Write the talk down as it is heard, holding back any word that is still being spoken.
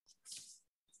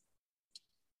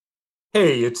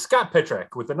Hey, it's Scott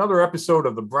Petrak with another episode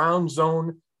of the Brown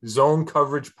Zone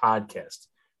Coverage Podcast.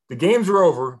 The games are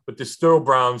over, but there's still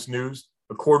Browns news,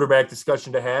 a quarterback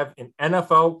discussion to have, and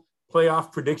NFL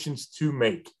playoff predictions to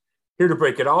make. Here to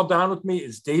break it all down with me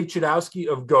is Dave Chudowski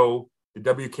of Go, the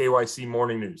WKYC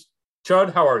Morning News.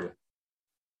 Chud, how are you?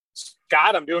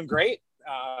 Scott, I'm doing great.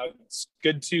 It's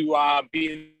good to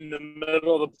be in the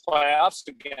middle of the playoffs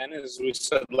again, as we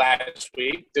said last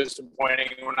week. Disappointing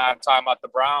we're not talking about the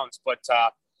Browns, but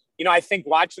I think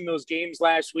watching those games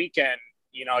last weekend,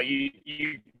 you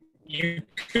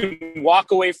can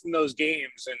walk away from those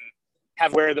games and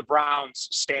have where the Browns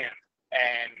stand.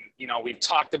 And we've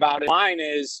talked about it. Mine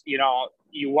is,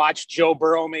 you watch Joe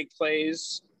Burrow make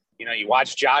plays, you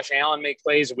watch Josh Allen make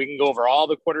plays, and we can go over all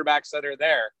the quarterbacks that are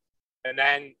there. And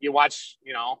then you watch,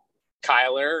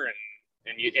 Kyler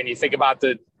and you think about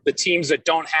the teams that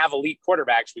don't have elite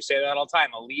quarterbacks. We say that all the time,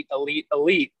 elite.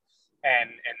 And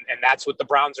that's what the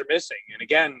Browns are missing. And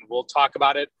again, we'll talk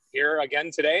about it here again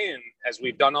today. And as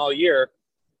we've done all year,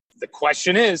 the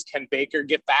question is, can Baker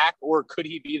get back or could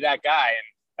he be that guy? And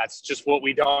that's just what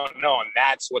we don't know. And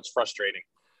that's what's frustrating.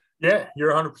 Yeah,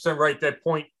 you're 100% right. That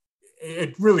point,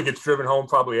 it really gets driven home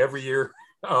probably every year.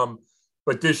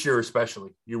 But this year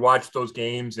especially, you watch those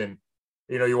games and,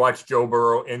 you watch Joe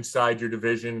Burrow inside your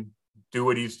division do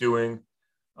what he's doing.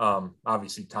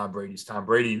 Obviously, Tom Brady's Tom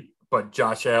Brady, but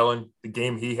Josh Allen, the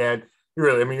game he had,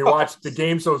 you watch the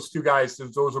games, those two guys,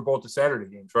 those are both the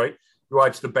Saturday games, right? You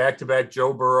watch the back-to-back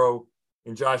Joe Burrow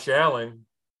and Josh Allen,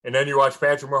 and then you watch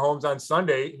Patrick Mahomes on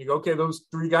Sunday, and you go, okay, those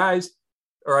three guys,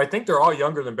 or I think they're all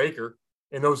younger than Baker,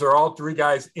 and those are all three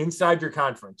guys inside your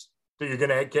conference that you're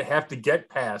going to have to get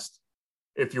past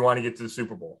if you want to get to the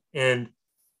Super Bowl. And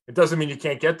it doesn't mean you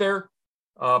can't get there,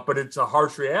 but it's a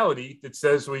harsh reality that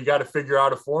says, well, you got to figure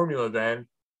out a formula then.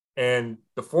 And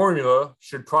the formula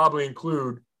should probably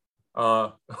include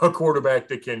a quarterback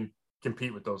that can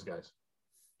compete with those guys.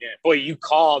 Yeah, boy, you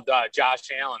called Josh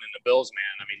Allen and the Bills, man.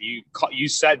 I mean, you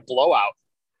said blowout.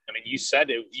 I mean, you said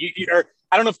it. Or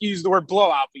I don't know if you used the word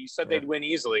blowout, but you said they'd win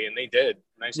easily, and they did.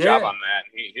 Nice job on that.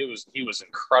 He was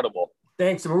incredible.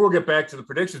 Thanks. And we'll get back to the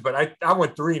predictions, but I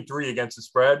went 3-3 against the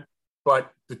spread.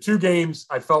 But the two games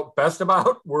I felt best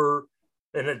about were,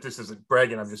 and this isn't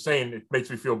bragging, I'm just saying it makes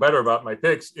me feel better about my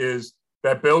picks, is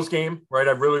that Bills game, right?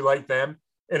 I really liked them.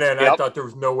 And then I thought there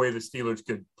was no way the Steelers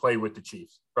could play with the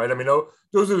Chiefs, right? I mean,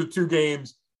 those are the two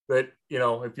games that,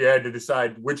 if you had to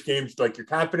decide which games, like your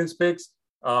confidence picks,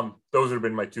 those would have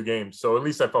been my two games. So at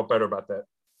least I felt better about that.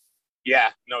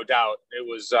 Yeah, no doubt. It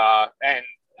was, and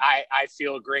I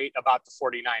feel great about the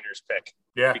 49ers pick.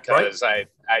 Yeah, because right.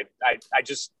 I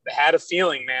just had a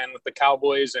feeling, man, with the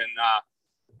Cowboys, and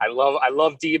I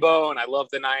love Debo and I love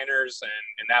the Niners,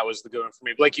 and that was the good one for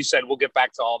me. But like you said, we'll get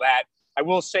back to all that. I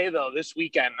will say though, this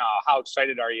weekend, how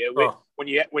excited are you when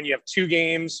you have two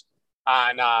games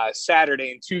on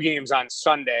Saturday and two games on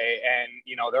Sunday, and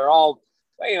they're all,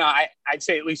 I'd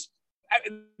say at least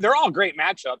they're all great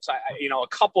matchups. A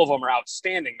couple of them are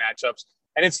outstanding matchups.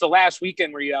 And it's the last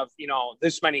weekend where you have,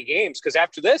 this many games. Because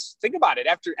after this, think about it.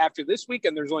 After this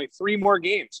weekend, there's only three more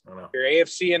games. Your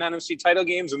AFC and NFC title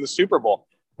games and the Super Bowl.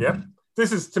 Yep.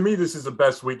 This is the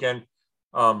best weekend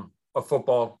of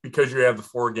football because you have the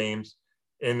four games,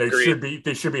 and they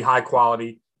should be high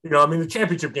quality. The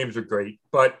championship games are great,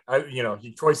 but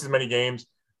twice as many games.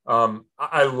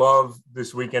 I love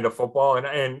this weekend of football,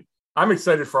 and I'm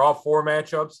excited for all four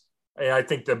matchups. And I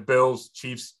think the Bills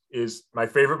Chiefs is my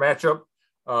favorite matchup.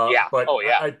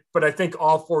 But I think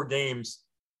all four games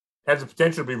has the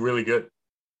potential to be really good.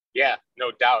 Yeah,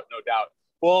 no doubt.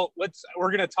 Well,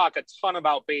 we're going to talk a ton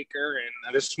about Baker,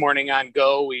 and this morning on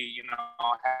Go, we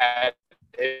had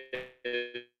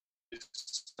his,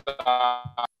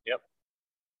 yep.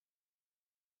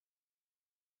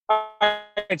 All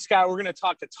right, Scott, we're going to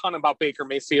talk a ton about Baker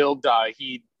Mayfield.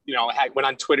 He went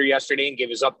on Twitter yesterday and gave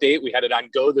his update. We had it on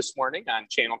Go this morning on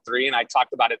Channel 3, and I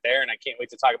talked about it there, and I can't wait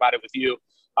to talk about it with you.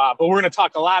 But we're going to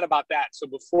talk a lot about that. So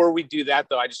before we do that,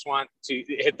 though, I just want to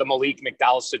hit the Malik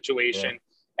McDowell situation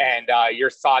and your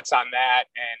thoughts on that.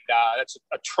 And that's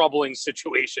a troubling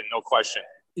situation, no question.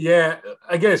 Yeah,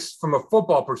 I guess from a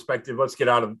football perspective, let's get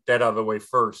out of the way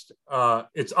first.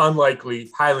 It's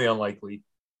highly unlikely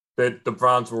that the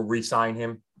Browns will re-sign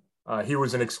him. He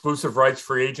was an exclusive rights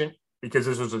free agent because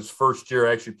this was his first year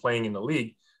actually playing in the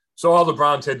league. So all the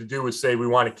Browns had to do was say, we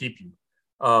want to keep you.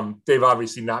 They've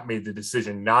obviously not made the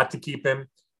decision not to keep him,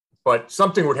 but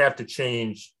something would have to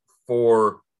change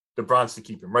for the Browns to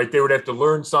keep him, right? They would have to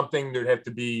learn something. There'd have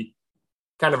to be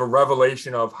kind of a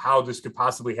revelation of how this could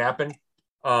possibly happen.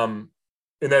 And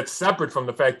that's separate from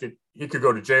the fact that he could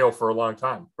go to jail for a long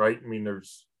time, right? I mean,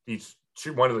 there's these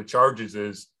one of the charges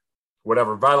is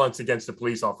whatever, violence against a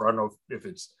police officer. I don't know if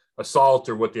it's assault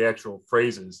or what the actual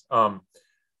phrase is.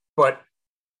 But,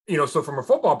 so from a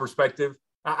football perspective,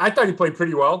 I thought he played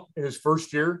pretty well in his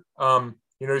first year.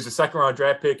 He's a second-round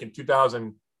draft pick in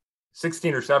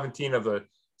 2016 or 17 of the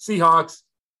Seahawks.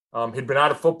 Had been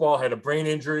out of football, had a brain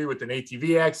injury with an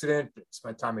ATV accident,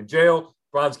 spent time in jail.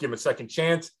 Browns give him a second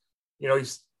chance. He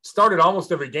started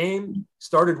almost every game,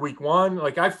 started week one.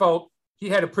 Like, I felt he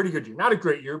had a pretty good year. Not a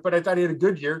great year, but I thought he had a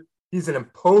good year. He's an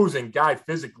imposing guy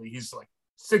physically. He's like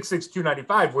 6'6",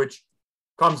 295, which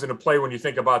comes into play when you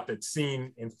think about that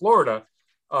scene in Florida.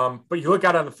 But you look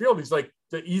out on the field, he's like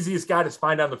the easiest guy to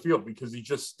find on the field because he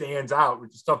just stands out,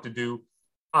 which is tough to do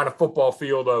on a football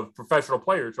field of professional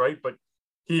players, right? But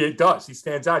he does. He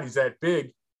stands out. He's that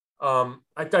big. I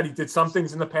thought he did some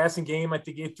things in the passing game. I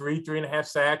think he had 3.5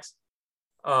 sacks.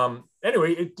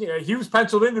 Anyway, he was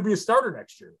penciled in to be a starter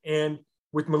next year. And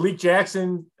with Malik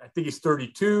Jackson, I think he's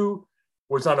 32,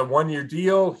 was on a one-year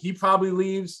deal. He probably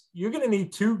leaves. You're going to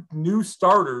need 2 new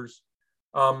starters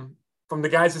from the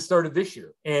guys that started this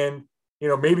year. And,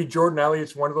 maybe Jordan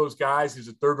Elliott's one of those guys who's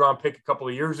a third-round pick a couple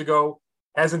of years ago,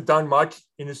 hasn't done much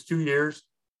in his 2 years.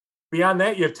 Beyond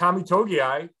that, you have Tommy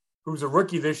Togiai, who's a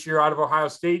rookie this year out of Ohio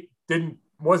State,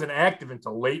 wasn't active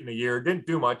until late in the year, didn't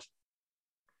do much.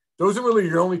 Those are really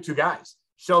your only 2 guys.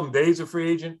 Sheldon Day's a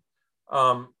free agent.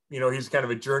 He's kind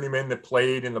of a journeyman that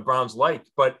played in the Browns liked.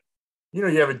 But, you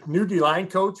have a new D-line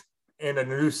coach and a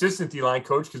new assistant D-line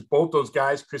coach because both those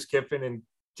guys, Chris Kiffin and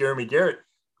Jeremy Garrett,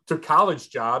 took college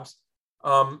jobs.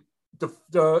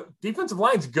 The defensive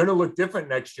line is going to look different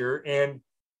next year, and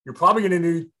you're probably going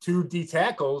to need 2 D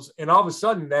tackles, and all of a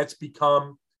sudden that's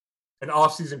become an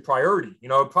offseason priority.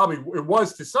 It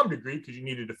was to some degree because you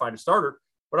needed to find a starter,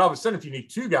 but all of a sudden if you need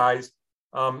 2 guys,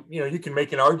 you can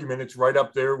make an argument it's right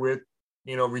up there with,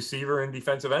 receiver and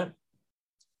defensive end.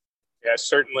 Yeah,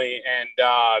 certainly. And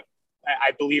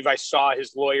I believe I saw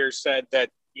his lawyer said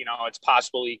that, it's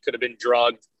possible he could have been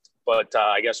drugged, but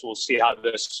I guess we'll see how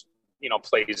this,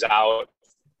 plays out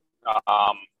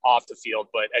off the field.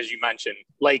 But as you mentioned,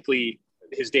 likely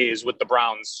his days with the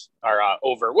Browns are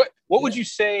over. What would you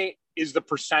say is the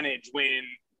percentage when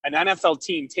an NFL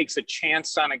team takes a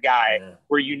chance on a guy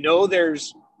where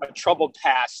there's a troubled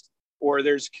past or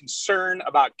there's concern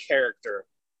about character?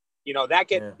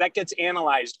 That gets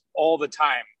analyzed all the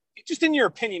time. Just in your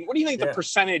opinion, what do you think the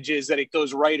percentage is that it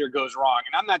goes right or goes wrong?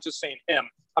 And I'm not just saying him.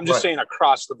 I'm just saying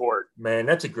across the board. Man,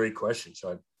 that's a great question,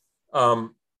 Sean.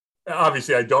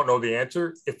 Obviously, I don't know the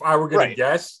answer. If I were going to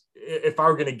guess,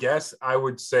 I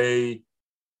would say,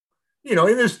 and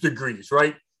there's degrees,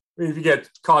 right? I mean, if you get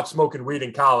caught smoking weed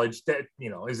in college, that,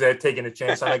 is that taking a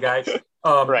chance on a guy?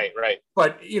 Right.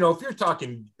 But, if you're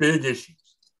talking big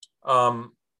issues, I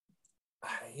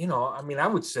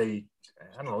would say,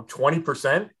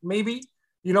 20% maybe.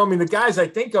 The guys I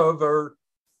think of are,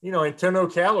 Antonio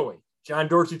Callaway. John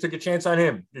Dorsey took a chance on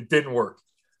him. It didn't work.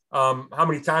 How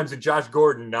many times did Josh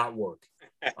Gordon not work?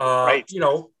 Right.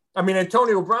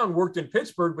 Antonio Brown worked in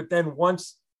Pittsburgh, but then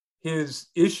once his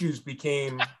issues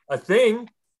became a thing,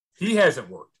 he hasn't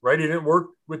worked, right? He didn't work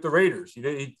with the Raiders.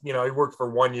 He worked for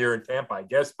 1 year in Tampa, I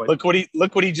guess. But look what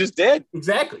he just did.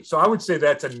 Exactly. So I would say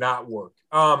that's a not work.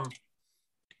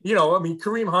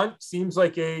 Kareem Hunt seems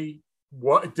like it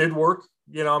did work.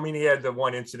 He had the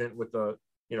one incident with the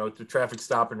traffic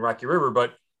stop in Rocky River,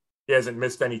 but he hasn't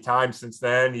missed any time since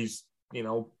then. He's,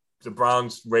 the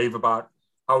Browns rave about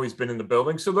how he's been in the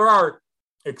building. So there are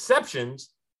exceptions.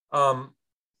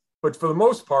 But for the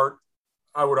most part,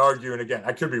 I would argue, and again,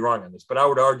 I could be wrong on this, but I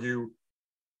would argue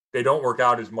they don't work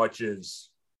out as much as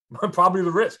probably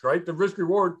the risk, right? The risk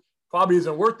reward probably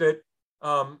isn't worth it.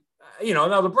 Now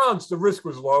the Browns, the risk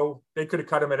was low. They could have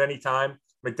cut him at any time.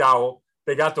 McDowell,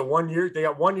 they got 1 year. They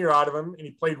got 1 year out of him, and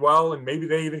he played well, and maybe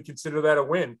they even consider that a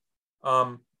win.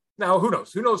 Now, who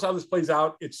knows? Who knows how this plays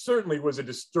out? It certainly was a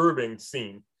disturbing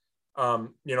scene. Oh,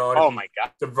 my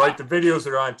God. The videos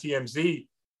that are on TMZ,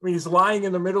 he's lying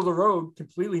in the middle of the road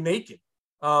completely naked.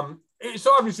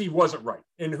 So obviously he wasn't right.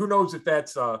 And who knows if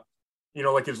that's,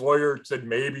 like his lawyer said,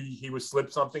 maybe he was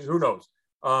slipped something. Who knows?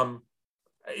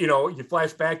 You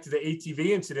flash back to the ATV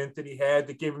incident that he had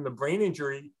that gave him the brain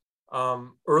injury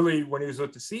early when he was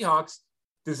with the Seahawks.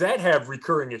 Does that have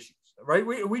recurring issues, right?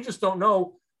 We just don't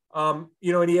know. And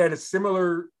he had a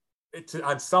similar,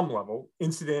 on some level,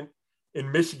 incident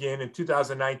in Michigan in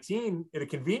 2019 at a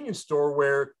convenience store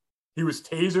where he was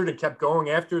tasered and kept going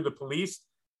after the police,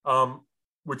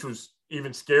 which was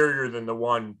even scarier than the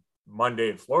one Monday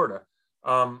in Florida.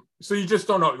 So you just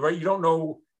don't know, right? You don't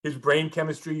know his brain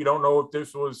chemistry. You don't know if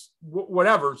this was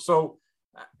whatever. So,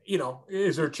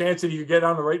 is there a chance that you get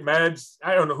on the right meds?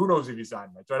 I don't know. Who knows if he's on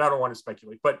meds, right? I don't want to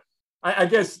speculate. But I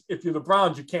guess if you're the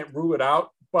Browns, you can't rule it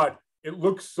out. But it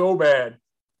looks so bad.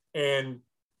 And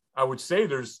I would say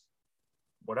there's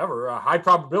a high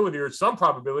probability or some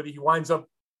probability he winds up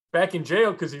back in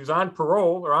jail because he was on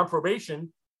parole or on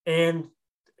probation. And,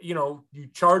 you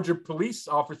charge a police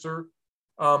officer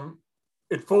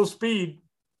at full speed.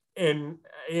 And,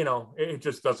 it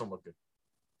just doesn't look good.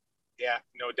 Yeah,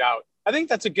 no doubt. I think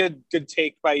that's a good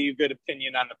take by you, good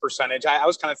opinion on the percentage. I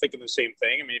was kind of thinking the same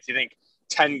thing. I mean, if you think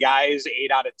 10 guys,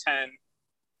 8 out of 10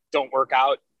 don't work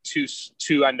out,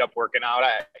 two end up working out.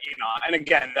 And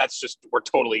again, that's just, we're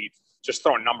totally just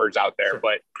throwing numbers out there. Sure.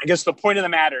 But I guess the point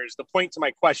to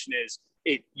my question is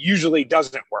it usually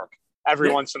doesn't work.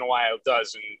 Every once in a while it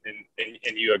does.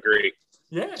 And you agree.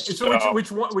 Yeah. So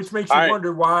which makes you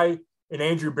wonder why an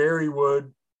Andrew Berry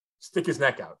would stick his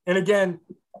neck out. And again,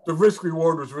 the risk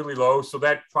reward was really low. So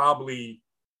that probably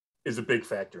is a big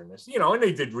factor in this, and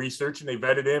they did research and they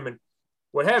vetted him and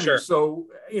what have you. So,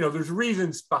 there's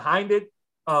reasons behind it.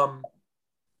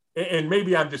 And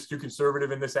maybe I'm just too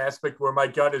conservative in this aspect where my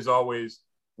gut is always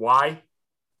why,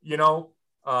 and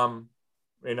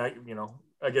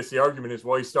I guess the argument is,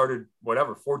 well, he started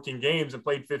 14 games and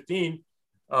played 15.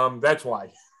 That's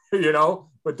why,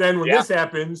 but then when this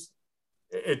happens,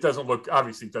 it doesn't look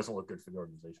good for the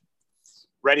organization.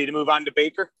 Ready to move on to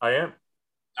Baker? I am.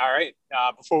 All right.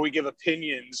 Before we give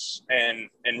opinions and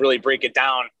really break it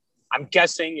down, I'm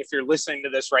guessing if you're listening to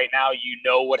this right now, you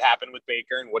know what happened with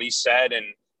Baker and what he said and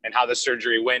how the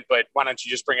surgery went. But why don't you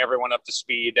just bring everyone up to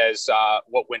speed as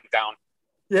what went down?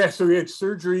 Yeah, so he had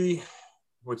surgery.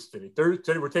 What's today?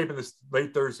 Thursday. We're taping this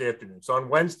late Thursday afternoon. So on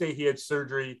Wednesday, he had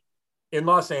surgery in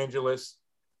Los Angeles.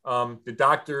 The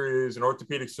doctor is an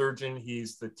orthopedic surgeon.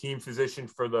 He's the team physician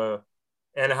for the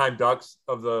Anaheim Ducks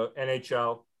of the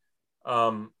NHL.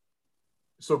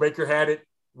 So Baker had it.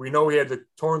 We know he had the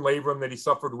torn labrum that he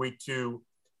suffered week 2.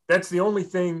 That's the only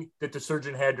thing that the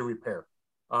surgeon had to repair.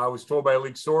 I was told by a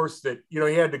league source that, he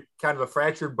had the kind of a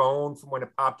fractured bone from when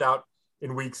it popped out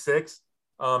in week 6.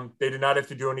 They did not have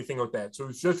to do anything with that. So it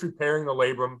was just repairing the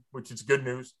labrum, which is good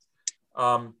news.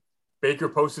 Baker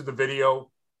posted the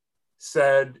video,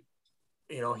 said,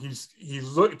 this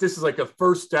is like a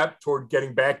first step toward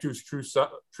getting back to his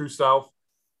true self.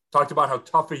 Talked about how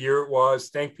tough a year it was.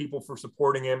 Thanked people for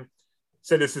supporting him.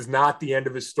 Said this is not the end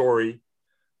of his story.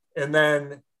 And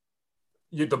then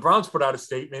the Browns put out a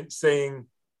statement saying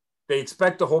they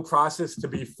expect the whole process to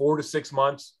be 4 to 6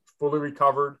 months, fully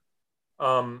recovered.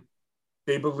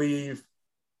 They believe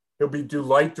he'll do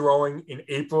light throwing in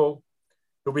April.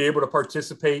 He'll be able to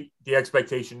participate, the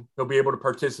expectation, he'll be able to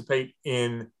participate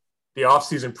in the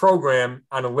offseason program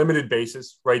on a limited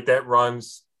basis, right? That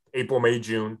runs April, May,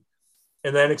 June.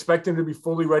 And then expect him to be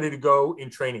fully ready to go in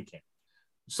training camp.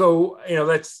 So,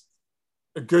 that's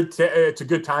it's a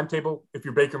good timetable if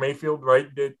you're Baker Mayfield, right?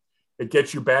 It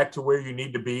gets you back to where you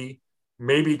need to be.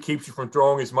 Maybe it keeps you from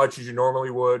throwing as much as you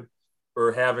normally would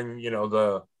or having,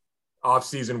 the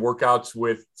off-season workouts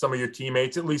with some of your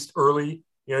teammates, at least early.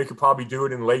 You could probably do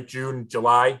it in late June,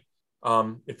 July,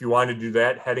 if you wanted to do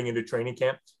that heading into training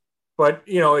camp. But,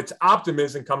 it's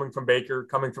optimism coming from Baker,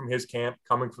 coming from his camp,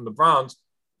 coming from the Browns.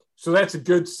 So that's a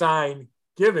good sign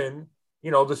given,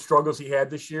 the struggles he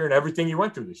had this year and everything he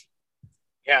went through this year.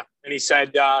 Yeah. And he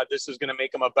said this is going to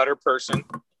make him a better person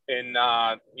and,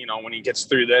 when he gets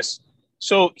through this.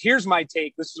 So here's my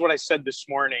take. This is what I said this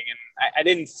morning. And I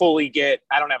didn't fully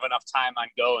I don't have enough time on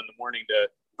Go in the morning to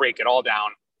break it all down.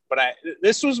 But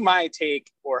this was my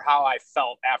take or how I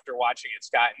felt after watching it,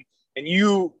 Scott. And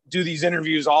you do these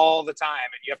interviews all the time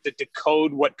and you have to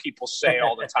decode what people say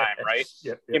all the time, right?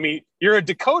 Yep. I mean, you're a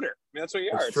decoder. I mean, that's what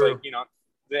you are. It's true.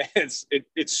 Like,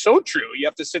 it's so true. You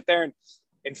have to sit there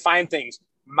and find things.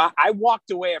 I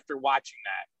walked away after watching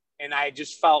that and I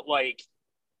just felt like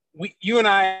you and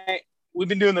I, we've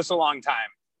been doing this a long time.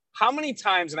 How many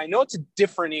times, and I know it's a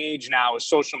different age now with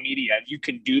social media and you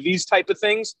can do these type of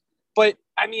things, but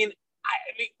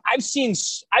I've seen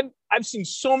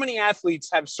so many athletes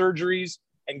have surgeries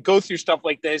and go through stuff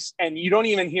like this, and you don't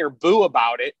even hear boo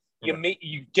about it.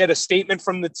 You get a statement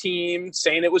from the team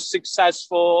saying it was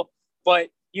successful, but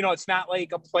it's not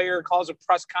like a player calls a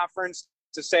press conference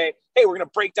to say, "Hey, we're going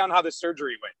to break down how the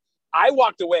surgery went." I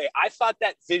walked away. I thought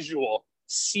that visual,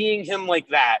 seeing him like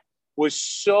that, was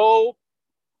so.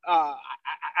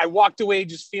 I walked away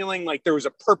just feeling like there was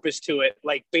a purpose to it.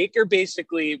 Like Baker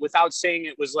basically, without saying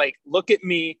it, was like, look at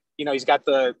me. He's got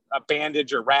a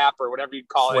bandage or wrap or whatever you'd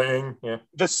call it. Yeah.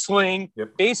 The sling.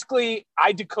 Yep. Basically,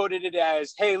 I decoded it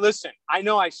as, hey, listen, I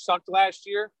know I sucked last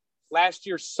year. Last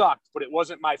year sucked, but it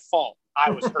wasn't my fault.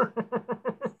 I was hurt.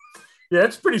 Yeah,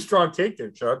 that's a pretty strong take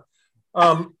there, Chuck.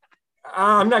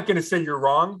 I'm not going to say you're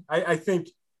wrong. I think,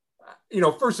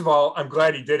 first of all, I'm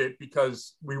glad he did it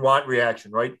because we want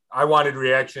reaction, right? I wanted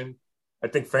reaction. I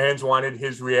think fans wanted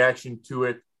his reaction to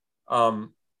it.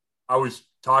 I was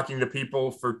talking to people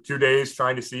for 2 days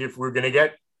trying to see if we are going to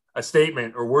get a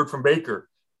statement or word from Baker.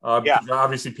 Because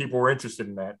obviously people were interested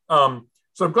in that.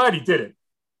 So I'm glad he did it.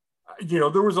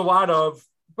 There was a lot of,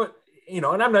 but, and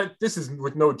I'm not, this is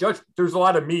with no judgment. There's a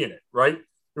lot of me in it, right?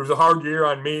 There was a hard year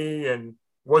on me and it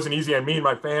wasn't easy on me and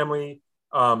my family.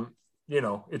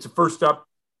 It's a first step.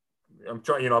 I'm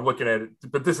trying, I'm looking at it,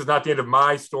 but this is not the end of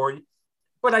my story.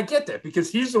 But I get that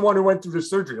because he's the one who went through the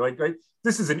surgery. Right?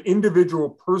 This is an individual,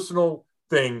 personal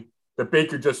thing that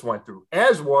Baker just went through,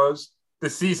 as was the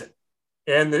season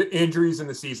and the injuries in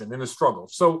the season and the struggle.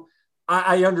 So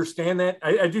I understand that.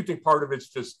 I do think part of it's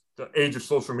just the age of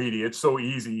social media. It's so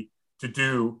easy to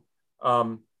do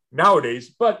nowadays.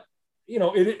 But,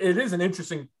 it is an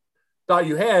interesting thought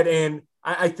you had. And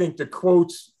I think the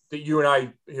quotes that you and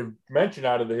I have mentioned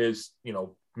out of his,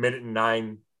 minute and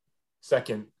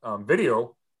 9-second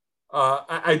video,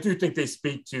 I do think they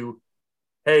speak to,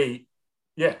 hey,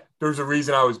 yeah, there's a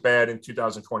reason I was bad in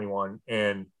 2021.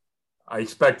 And I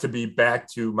expect to be back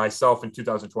to myself in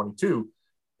 2022.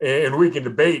 And we can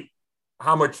debate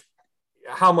how much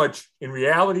in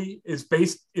reality is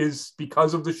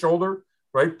because of the shoulder,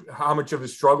 right? How much of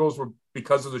his struggles were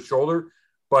because of the shoulder.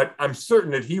 But I'm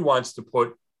certain that he wants to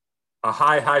put a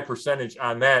high percentage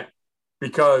on that,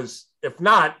 because if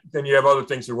not, then you have other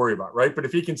things to worry about, right? But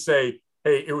if he can say,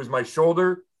 hey, it was my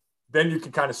shoulder, then you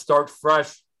can kind of start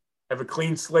fresh, have a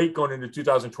clean slate going into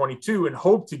 2022 and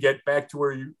hope to get back to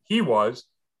where he was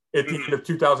at the end of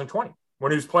 2020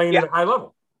 when he was playing at a high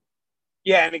level.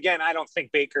 Yeah, and again, I don't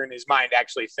think Baker in his mind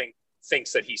actually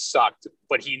thinks that he sucked,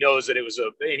 but he knows that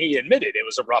and he admitted it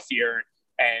was a rough year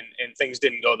and things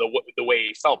didn't go the way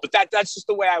he felt. But that's just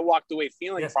the way I walked away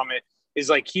feeling from it, is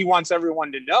like he wants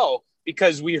everyone to know,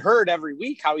 because we heard every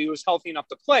week how he was healthy enough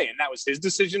to play, and that was his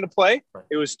decision to play. Right.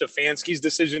 It was Stefanski's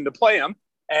decision to play him.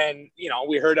 And,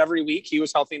 we heard every week he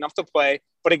was healthy enough to play.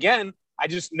 But again,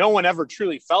 no one ever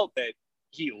truly felt that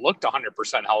he looked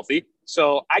 100% healthy.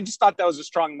 So I just thought that was a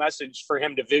strong message for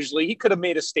him to visually. He could have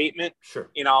made a statement, sure,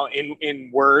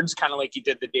 in words, kind of like he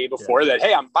did the day before, that,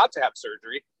 hey, I'm about to have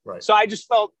surgery. Right. So I just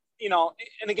felt,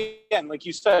 and again, like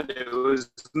you said, it was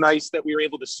nice that we were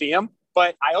able to see him.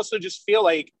 But I also just feel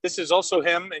like this is also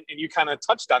him, and you kind of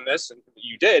touched on this, and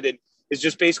you did, and it's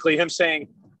just basically him saying,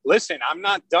 listen, I'm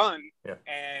not done. Yeah.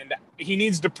 And he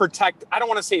needs to protect, I don't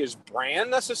want to say his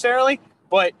brand necessarily,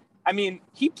 but I mean,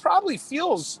 he probably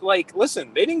feels like,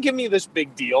 listen, they didn't give me this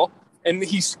big deal. And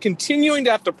he's continuing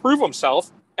to have to prove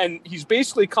himself. And he's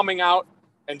basically coming out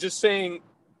and just saying,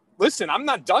 listen, I'm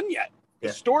not done yet. The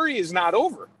story is not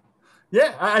over.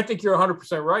 Yeah, I think you're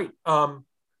 100% right. And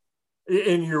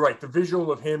you're right. The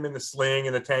visual of him in the sling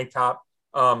and the tank top,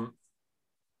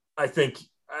 I think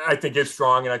it's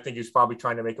strong. And I think he's probably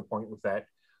trying to make a point with that.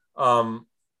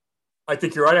 I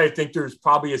think you're right. I think there's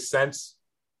probably a sense,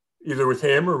 either with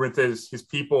him or with his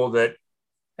people, that,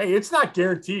 hey, it's not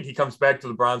guaranteed he comes back to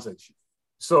the Browns next year.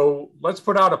 So let's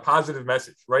put out a positive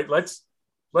message, right? Let's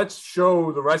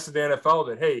show the rest of the NFL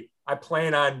that, hey, I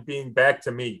plan on being back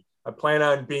to me. I plan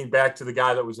on being back to the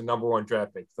guy that was the number one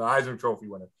draft pick, the Heisman Trophy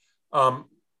winner,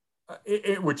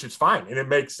 which is fine. And it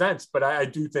makes sense. But I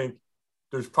do think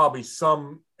there's probably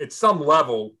at some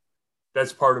level,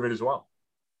 that's part of it as well.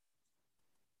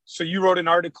 So you wrote an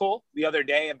article the other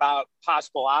day about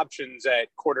possible options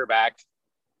at quarterback.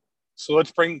 So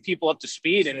let's bring people up to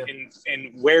speed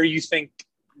and where you think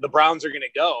the Browns are going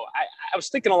to go. I was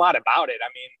thinking a lot about it. I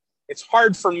mean, it's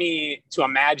hard for me to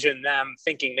imagine them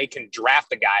thinking they can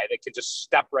draft a guy that could just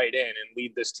step right in and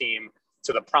lead this team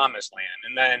to the promised land.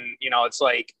 And then, it's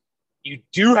like you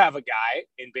do have a guy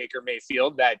in Baker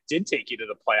Mayfield that did take you to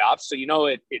the playoffs. So,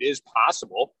 it is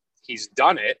possible. He's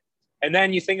done it. And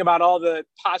then you think about all the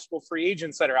possible free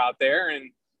agents that are out there, and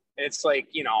it's like,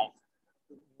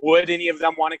 would any of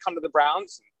them want to come to the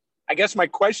Browns? I guess my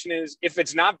question is, if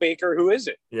it's not Baker, who is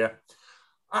it? Yeah.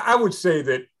 I would say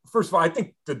that, first of all, I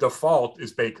think the default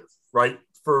is Baker, right?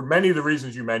 For many of the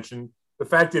reasons you mentioned, the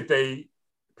fact that they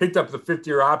picked up the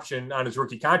 5th-year option on his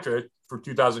rookie contract for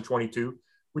 2022,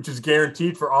 which is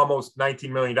guaranteed for almost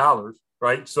 $19 million,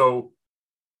 right? So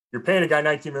you're paying a guy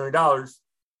 $19 million.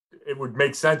 It would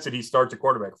make sense that he starts a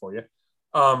quarterback for you.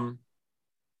 I'm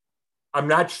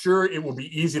not sure it will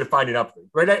be easy to find an upgrade,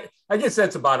 right? I guess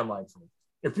that's the bottom line for me.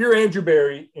 If you're Andrew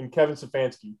Berry and Kevin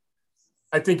Stefanski,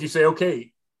 I think you say,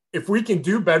 okay, if we can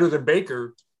do better than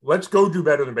Baker, let's go do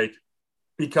better than Baker,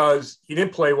 because he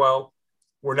didn't play well.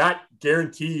 We're not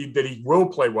guaranteed that he will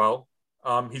play well.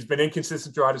 He's been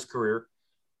inconsistent throughout his career.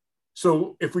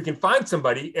 So if we can find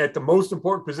somebody at the most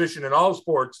important position in all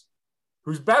sports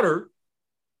who's better,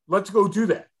 let's go do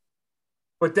that.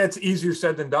 But that's easier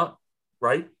said than done,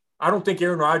 right? I don't think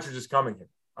Aaron Rodgers is coming here.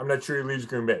 I'm not sure he leaves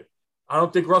Green Bay. I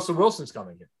don't think Russell Wilson's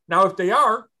coming here. Now, if they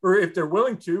are, or if they're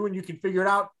willing to, and you can figure it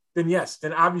out, then yes,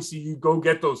 then obviously you go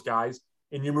get those guys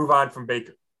and you move on from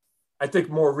Baker. I think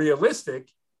more realistic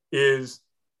is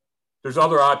there's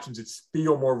other options that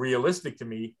feel more realistic to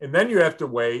me. And then you have to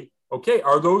weigh, okay,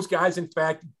 are those guys in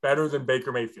fact better than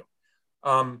Baker Mayfield?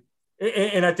 And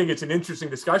I think it's an interesting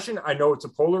discussion. I know it's a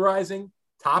polarizing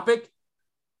topic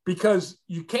because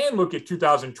you can look at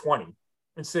 2020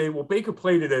 and say, well, Baker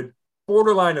played at a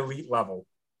borderline elite level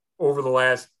over the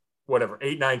last,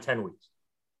 8, 9, 10 weeks.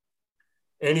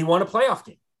 And he won a playoff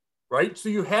game, right? So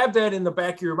you have that in the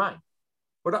back of your mind.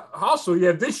 But also you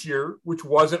have this year, which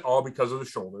wasn't all because of the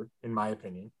shoulder, in my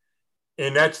opinion.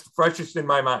 And that's freshest in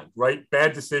my mind, right?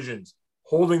 Bad decisions,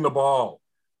 holding the ball,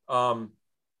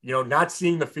 not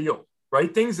seeing the field,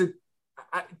 right? Things that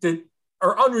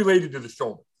are unrelated to the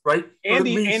shoulder, right?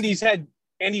 Andy's had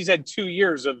 2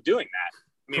 years of doing that.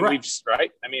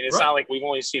 I mean, it's not like we've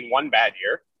only seen one bad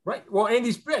year. Right. Well,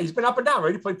 Andy's been up and down,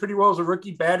 right? He played pretty well as a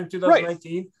rookie, bad in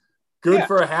 2019, good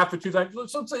for a half of 2000.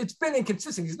 So it's been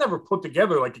inconsistent. He's never put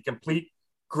together like a complete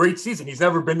great season. He's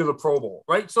never been to the Pro Bowl,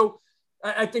 right? So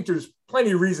I think there's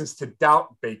plenty of reasons to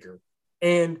doubt Baker.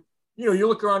 And, you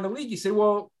look around the league, you say,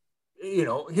 well,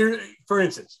 here, for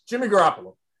instance, Jimmy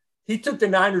Garoppolo, he took the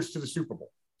Niners to the Super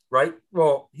Bowl, right?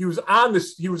 Well, he was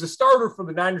a starter for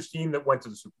the Niners team that went to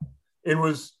the Super Bowl. It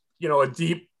was, a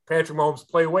deep Patrick Mahomes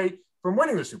play away from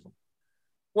winning the Super Bowl.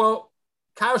 Well,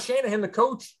 Kyle Shanahan, the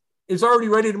coach, is already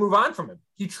ready to move on from him.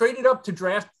 He traded up to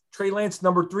draft Trey Lance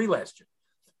number 3 last year.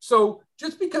 So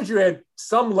just because you had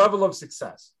some level of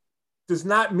success does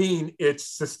not mean it's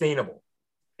sustainable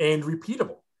and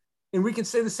repeatable. And we can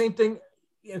say the same thing.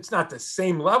 It's not the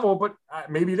same level, but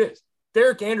maybe it is.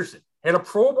 Derek Anderson had a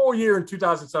Pro Bowl year in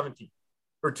 2017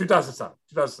 or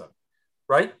 2007,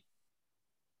 right?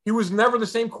 He was never the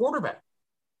same quarterback.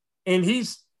 And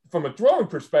he's, from a throwing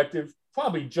perspective,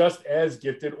 probably just as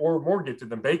gifted or more gifted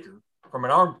than Baker from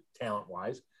an arm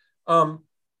talent-wise.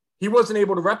 He wasn't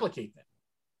able to replicate that.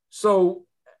 So,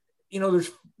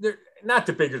 there's not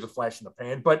that Baker's a flash in the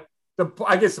pan, but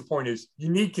I guess the point is you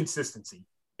need consistency.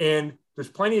 And there's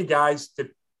plenty of guys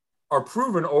that are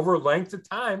proven over a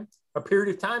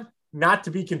period of time, not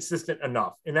to be consistent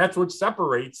enough. And that's what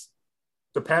separates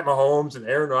the Pat Mahomes and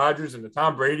Aaron Rodgers and the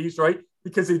Tom Brady's, right?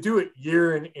 Because they do it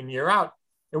year in and year out.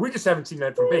 And we just haven't seen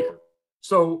that from Baker.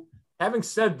 So having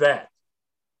said that,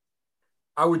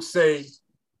 I would say,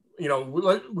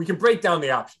 we can break down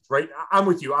the options, right? I'm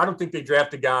with you. I don't think they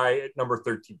draft a guy at number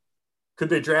 13. Could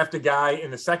they draft a guy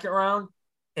in the second round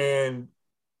and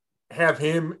have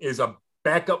him as a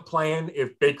backup plan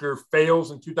if Baker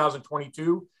fails in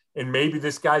 2022 and maybe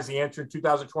this guy's the answer in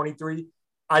 2023?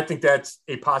 I think that's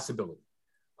a possibility.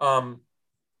 I'm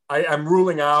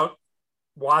ruling out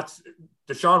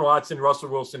Deshaun Watson, Russell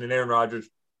Wilson, and Aaron Rodgers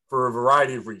for a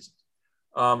variety of reasons.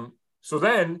 So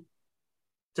then,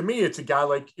 to me, it's a guy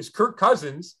is Kirk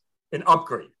Cousins an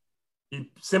upgrade?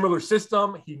 Similar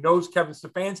system. He knows Kevin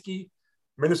Stefanski.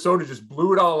 Minnesota just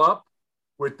blew it all up.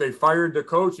 They fired their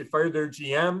coach. They fired their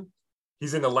GM.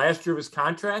 He's in the last year of his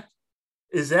contract.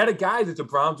 Is that a guy that the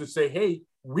Browns would say, hey,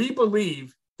 we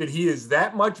believe that he is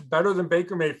that much better than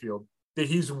Baker Mayfield, that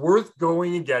he's worth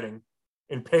going and getting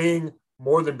and paying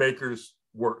more than Baker's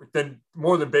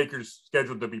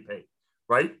scheduled to be paid,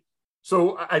 right?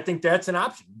 So I think that's an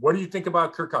option. What do you think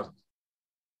about Kirk Cousins?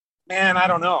 Man, I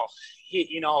don't know.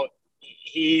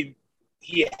 He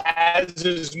has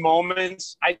his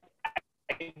moments. I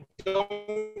don't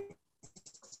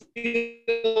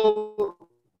feel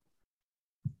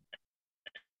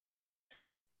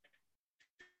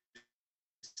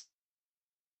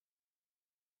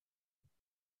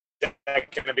that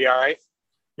going to be all right.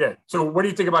 Yeah. So what do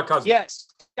you think about Cousins? Yes.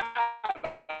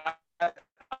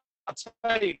 I'll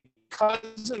tell you,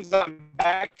 Cousins, I'm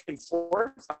back and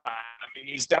forth. I mean,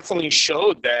 he's definitely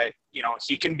showed that,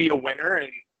 he can be a winner.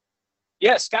 And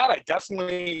yeah, Scott, I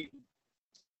definitely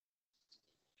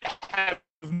have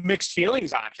mixed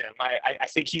feelings on him. I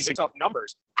think he's up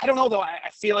numbers. I don't know, though. I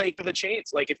feel like for the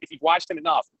Chains, if you've watched him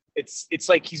enough, it's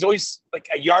like he's always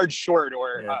a yard short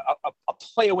or a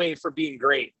play away for being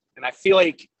great. And I feel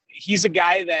like he's a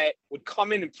guy that would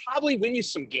come in and probably win you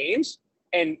some games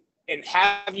and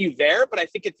have you there. But I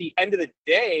think at the end of the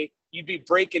day, you'd be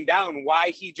breaking down why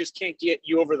he just can't get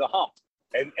you over the hump.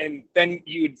 And then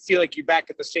you'd feel like you're back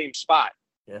at the same spot.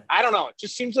 I don't know. It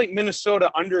just seems like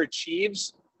Minnesota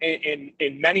underachieves in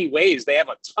many ways. They have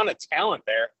a ton of talent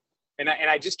there, and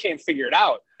I just can't figure it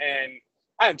out.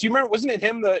 And do you remember? Wasn't it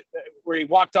him where he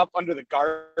walked up under the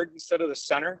guard instead of the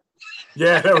center?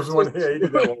 Yeah, that was one. Yeah, he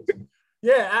did that one.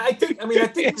 Yeah, I think.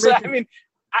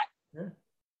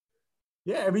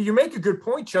 Yeah, I mean, you make a good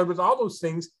point, Chud, with all those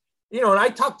things. And I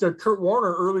talked to Kurt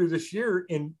Warner earlier this year,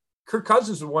 and Kirk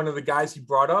Cousins was one of the guys he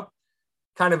brought up,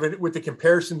 kind of with the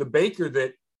comparison to Baker,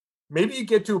 that maybe you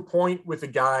get to a point with a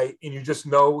guy and you just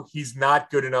know he's not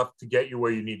good enough to get you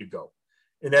where you need to go,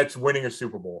 and that's winning a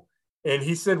Super Bowl. And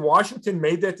he said Washington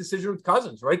made that decision with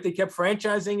Cousins, right? They kept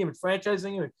franchising him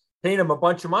and paying him a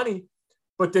bunch of money,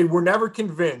 but they were never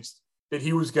convinced that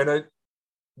he was going to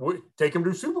take him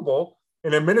to a Super Bowl.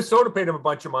 And then Minnesota paid him a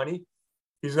bunch of money.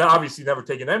 He's obviously never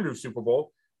taken them to a Super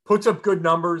Bowl, puts up good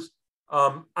numbers.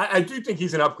 I do think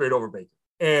he's an upgrade over Baker.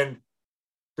 And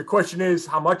the question is,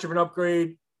 how much of an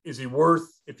upgrade is he worth?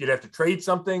 If you'd have to trade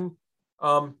something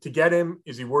to get him,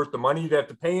 is he worth the money you'd have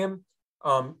to pay him?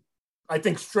 I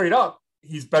think straight up,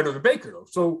 he's better than Baker, though.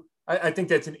 So I think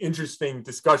that's an interesting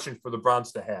discussion for the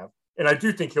Browns to have. And I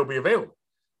do think he'll be available.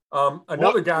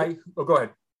 Another guy, go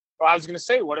ahead. Well, I was going to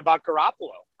say, what about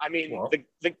Garoppolo? I mean,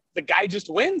 the guy just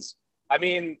wins. I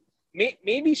mean,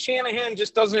 maybe Shanahan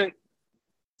just doesn't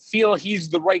feel he's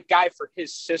the right guy for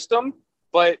his system,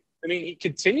 but I mean, he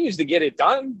continues to get it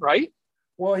done, right?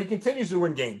 Well, he continues to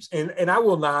win games, and I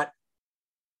will not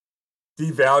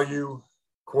devalue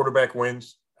quarterback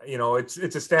wins.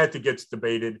 It's a stat that gets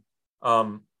debated.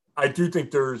 I do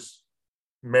think there's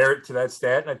merit to that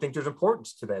stat, and I think there's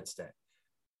importance to that stat.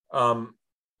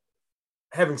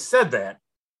 Having said that,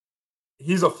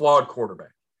 he's a flawed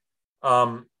quarterback.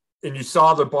 And you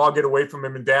saw the ball get away from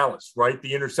him in Dallas, right?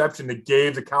 The interception that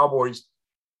gave the Cowboys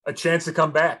a chance to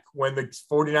come back when the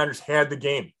 49ers had the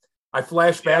game. I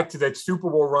flash back to that Super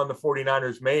Bowl run the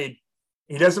 49ers made.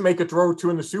 He doesn't make a throw or two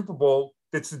in the Super Bowl.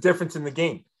 That's the difference in the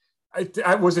game.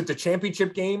 Was it the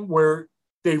championship game where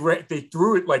they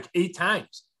threw it like 8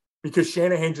 times because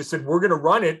Shanahan just said, we're going to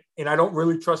run it, and I don't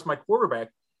really trust my quarterback.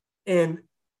 And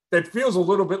that feels a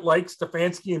little bit like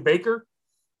Stefanski and Baker.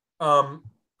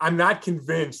 I'm not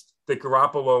convinced that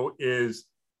Garoppolo is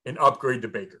an upgrade to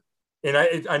Baker. And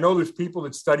I know there's people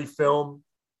that study film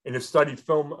and have studied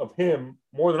film of him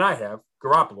more than I have,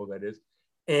 Garoppolo, that is.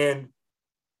 And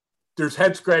there's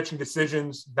head-scratching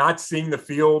decisions, not seeing the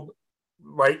field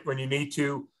right when you need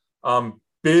to,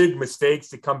 big mistakes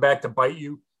that come back to bite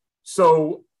you.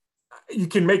 So you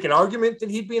can make an argument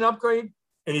that he'd be an upgrade,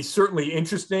 and he's certainly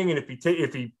interesting. And if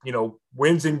he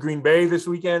wins in Green Bay this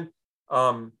weekend,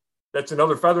 that's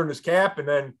another feather in his cap. And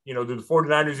then, do the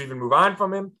 49ers even move on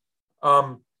from him?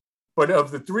 But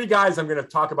of the 3 guys I'm going to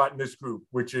talk about in this group,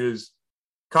 which is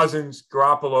Cousins,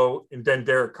 Garoppolo, and then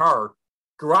Derek Carr,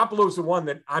 Garoppolo's the one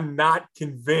that I'm not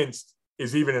convinced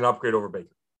is even an upgrade over Baker.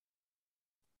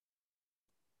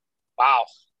 Wow.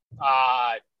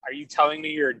 Are you telling me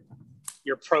you're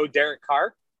pro Derek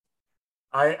Carr?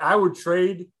 I would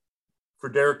trade for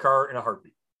Derek Carr in a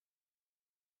heartbeat.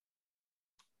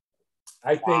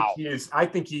 I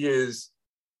think he is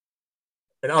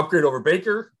an upgrade over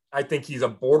Baker. I think he's a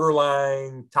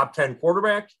borderline top 10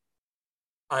 quarterback.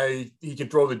 He can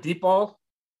throw the deep ball.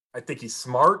 I think he's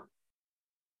smart.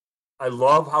 I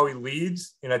love how he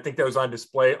leads, and I think that was on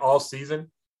display all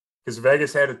season because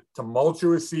Vegas had a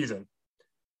tumultuous season,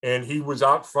 and he was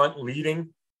out front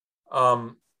leading.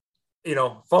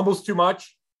 Fumbles too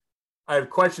much. I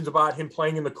have questions about him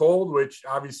playing in the cold, which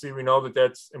obviously we know that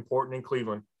that's important in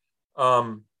Cleveland.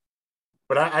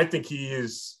 But I think he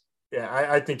is. Yeah,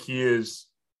 I think he is.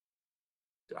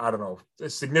 I don't know.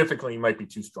 Significantly, he might be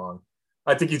too strong.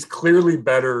 I think he's clearly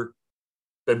better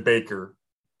than Baker,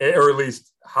 or at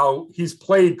least how he's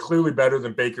played clearly better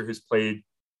than Baker has played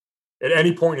at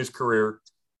any point in his career.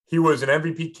 He was an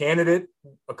MVP candidate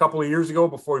a couple of years ago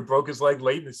before he broke his leg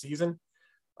late in the season.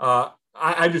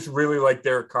 I just really like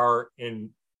Derek Carr,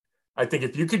 and I think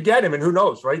if you could get him, and who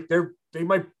knows, right? They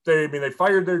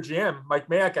fired their GM. Mike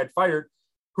Mayock got fired.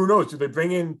 Who knows? Do they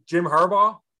bring in Jim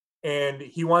Harbaugh and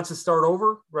he wants to start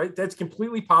over, right? That's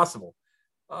completely possible.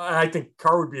 I think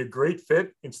Carr would be a great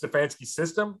fit in Stefanski's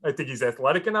system. I think he's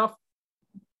athletic enough.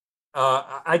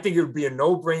 I think it would be a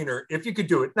no-brainer if you could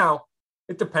do it. Now,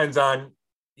 it depends on,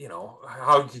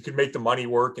 how you could make the money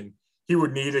work, and he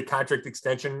would need a contract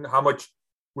extension. How much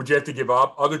would you have to give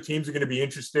up? Other teams are going to be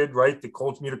interested, right? The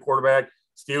Colts need a quarterback.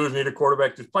 Steelers need a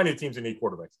quarterback. There's plenty of teams that need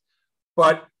quarterbacks.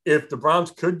 But if the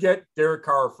Browns could get Derek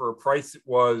Carr for a price that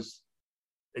was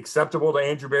acceptable to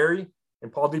Andrew Berry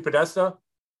and Paul DePodesta,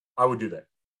 I would do that.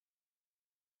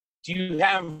 do you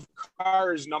have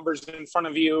Carr's numbers in front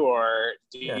of you, or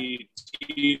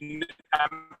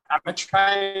I'm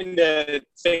trying to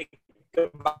think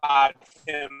about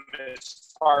him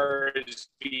as far as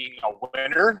being a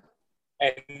winner,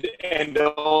 and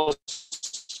also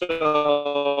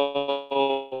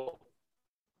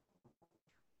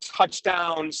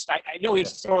touchdowns. I know he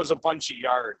throws a bunch of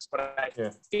yards, but I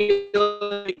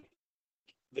feel like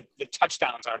the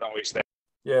touchdowns aren't always there.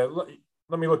 Yeah,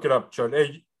 let me look it up, Chud.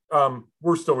 Hey,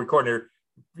 we're still recording here.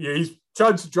 Yeah,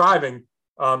 Chud's driving.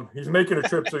 He's making a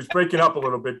trip, so he's breaking up a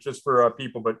little bit just for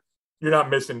people, but you're not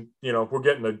missing, we're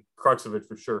getting the crux of it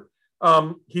for sure.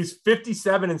 He's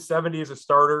 57-70 as a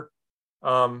starter.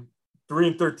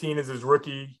 3-13 as his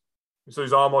rookie. So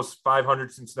he's almost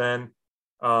 500 since then.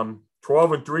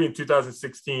 12-3 in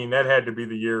 2016. That had to be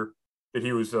the year that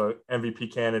he was a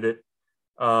MVP candidate.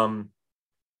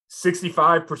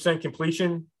 65%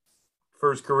 completion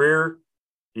for his career.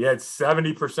 He had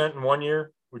 70% in 1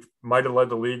 year, which might have led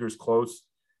the league or was close.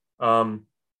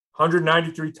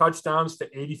 193 touchdowns to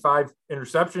 85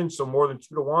 interceptions, so more than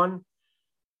 2-1.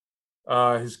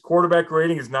 His quarterback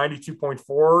rating is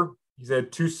 92.4. He's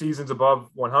had 2 seasons above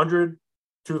 100,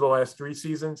 2 of the last 3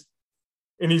 seasons.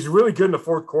 And he's really good in the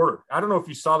fourth quarter. I don't know if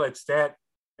you saw that stat.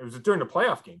 It was during the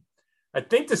playoff game. I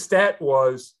think the stat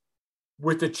was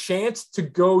with a chance to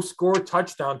go score a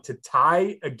touchdown to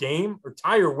tie a game or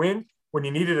tie or win when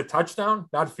he needed a touchdown,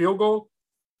 not a field goal.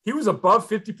 He was above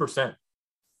 50%.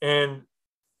 And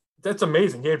that's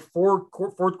amazing. He had 4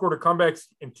 fourth quarter comebacks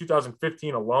in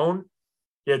 2015 alone.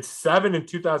 He had 7 in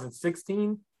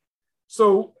 2016.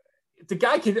 So I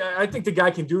think the guy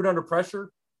can do it under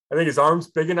pressure. I think his arm's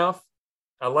big enough.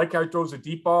 I like how he throws a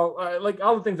deep ball. I like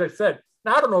all the things I said.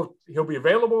 Now, I don't know if he'll be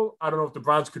available. I don't know if the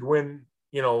Browns could win,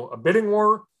 a bidding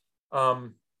war.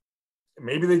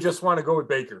 Maybe they just want to go with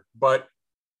Baker. But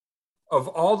of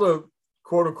all the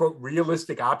quote-unquote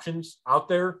realistic options out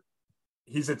there,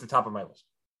 he's at the top of my list.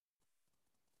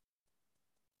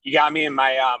 You got me in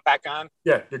my back on?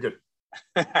 Yeah, you're good.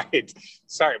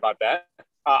 Sorry about that.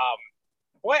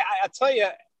 Boy, I'll tell you,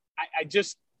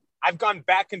 I've gone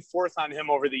back and forth on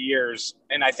him over the years,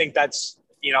 and I think that's,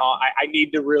 I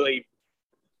need to really,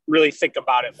 really think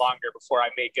about it longer before I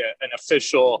make an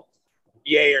official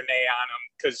yay or nay on him,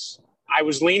 because I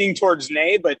was leaning towards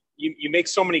nay, but you make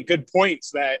so many good points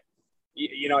that,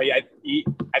 I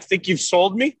think you've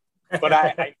sold me, but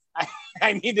I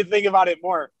need to think about it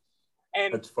more.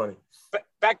 And that's funny.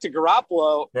 Back to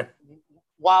Garoppolo,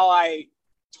 while I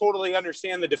totally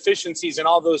understand the deficiencies and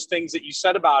all those things that you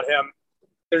said about him,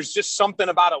 there's just something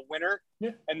about a winner.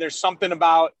 Yeah. And there's something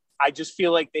about, I just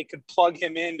feel like they could plug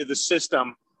him into the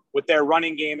system with their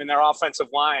running game and their offensive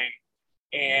line.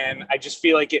 And I just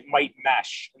feel like it might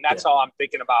mesh. And that's all I'm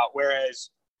thinking about. Whereas,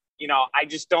 I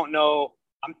just don't know.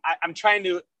 I'm trying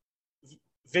to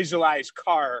visualize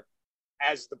Carr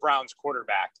as the Browns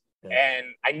quarterback. Yeah. And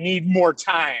I need more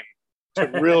time to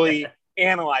really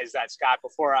analyze that, Scott,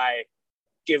 before I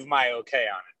give my okay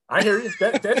on it. I hear you.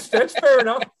 That's fair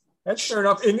enough. That's fair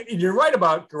enough. And you're right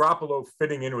about Garoppolo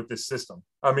fitting in with this system.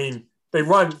 I mean,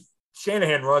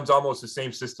 Shanahan runs almost the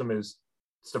same system as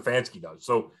Stefanski does.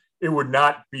 So it would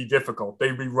not be difficult.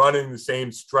 They'd be running the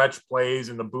same stretch plays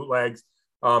and the bootlegs.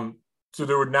 So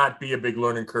there would not be a big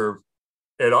learning curve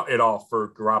at all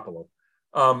for Garoppolo.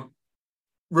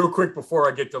 Real quick before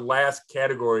I get to the last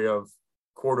category of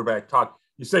quarterback talk,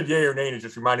 you said yay or nay, and it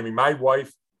just reminded me, my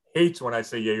wife hates when I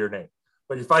say yay or nay.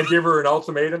 Like if I give her an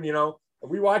ultimatum, are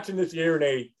we watching this yay or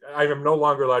nay? I am no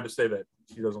longer allowed to say that.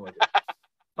 She doesn't like it.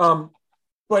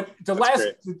 But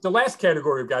the last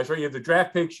category of guys, right? You have the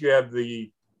draft picks, you have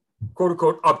the quote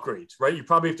unquote upgrades, right? You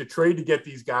probably have to trade to get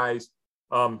these guys,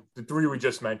 the 3 we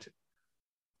just mentioned.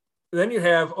 Then you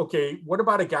have, okay, what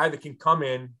about a guy that can come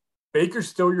in? Baker's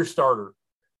still your starter,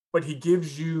 but he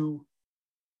gives you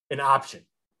an option.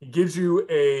 He gives you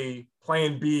a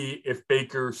plan B if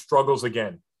Baker struggles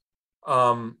again.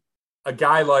 A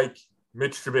guy like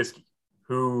Mitch Trubisky,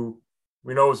 who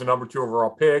we know is a number 2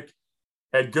 overall pick,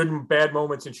 had good and bad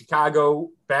moments in Chicago,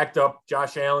 backed up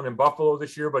Josh Allen in Buffalo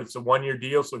this year, but it's a 1-year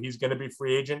deal, so he's going to be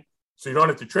free agent. So you don't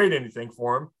have to trade anything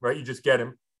for him, right? You just get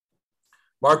him.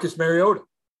 Marcus Mariota,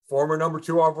 former number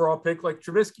 2 overall pick like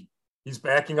Trubisky. He's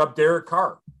backing up Derek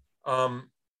Carr.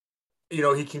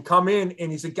 He can come in,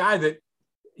 and he's a guy that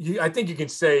I think you can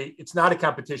say it's not a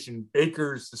competition.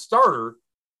 Baker's the starter,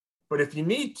 but if you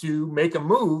need to make a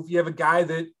move, you have a guy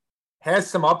that has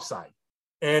some upside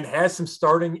and has some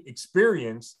starting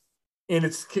experience. And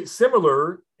it's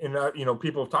similar, and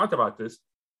people have talked about this.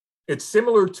 It's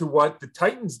similar to what the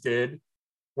Titans did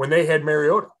when they had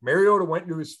Mariota. Mariota went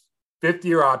into his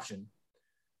 5th-year option,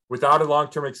 without a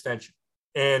long-term extension.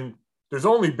 And there's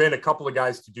only been a couple of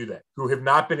guys to do that who have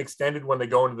not been extended when they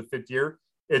go into the fifth year.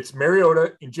 It's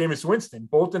Mariota and Jameis Winston,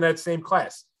 both in that same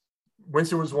class.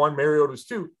 Winston was 1, Mariota was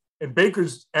 2, and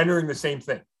Baker's entering the same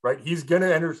thing, right? He's going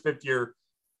to enter his fifth year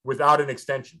without an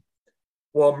extension.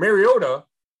 Well, Mariota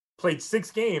played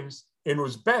 6 games and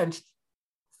was benched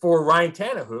for Ryan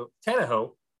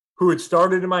Tannehill, who had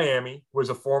started in Miami, was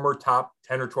a former top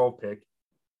 10 or 12 pick.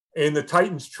 And the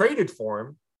Titans traded for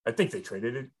him. I think they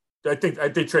traded it. I think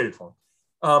they traded for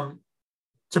him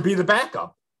to be the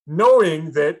backup,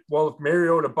 knowing that, well, if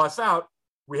Mariota busts out,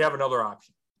 we have another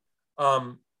option.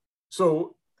 And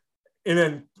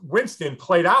then Winston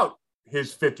played out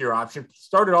his fifth-year option,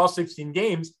 started all 16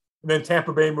 games, and then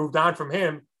Tampa Bay moved on from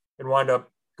him and wound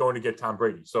up going to get Tom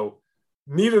Brady. So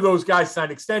neither of those guys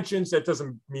signed extensions. That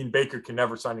doesn't mean Baker can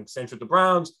never sign an extension with the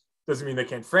Browns. Doesn't mean they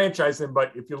can't franchise him.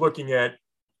 But if you're looking at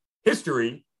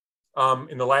history,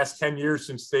 in the last 10 years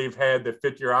since they've had the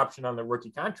fifth-year option on the rookie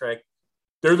contract,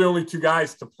 they're the only 2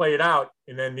 guys to play it out,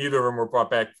 and then neither of them were brought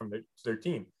back from their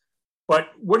team. But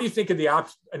what do you think of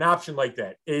an option like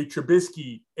that? A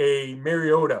Trubisky, a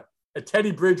Mariota, a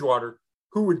Teddy Bridgewater,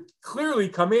 who would clearly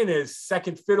come in as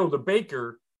second fiddle to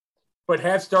Baker, but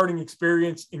have starting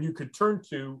experience and you could turn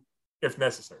to if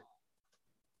necessary.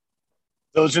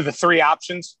 Those are the 3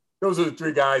 options? Those are the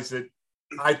 3 guys that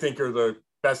I think are the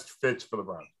best fits for the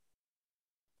Browns.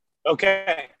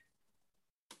 Okay.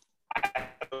 I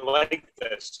like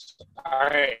this. All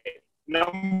right.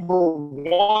 Number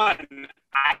 1,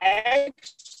 I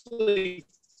actually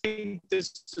think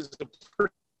this is a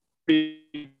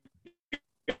pretty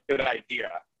good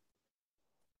idea.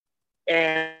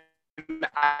 And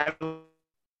I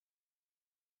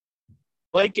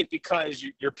like it because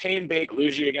you're paying Baker.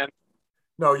 Lose you again?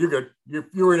 No, you're good.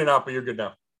 You were in and out, but you're good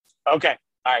now. Okay.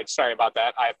 All right. Sorry about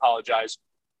that. I apologize.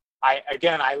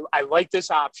 I like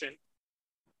this option.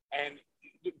 And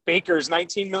Baker's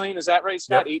 19 million. Is that right,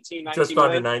 Scott? Yep. 18, 19 just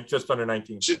million? just under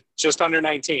 19. Just under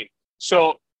 19.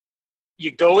 So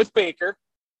you go with Baker.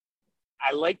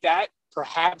 I like that.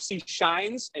 Perhaps he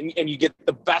shines and you get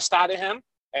the best out of him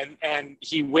and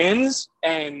he wins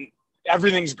and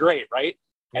everything's great, right?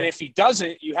 Yeah. And if he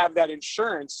doesn't, you have that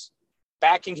insurance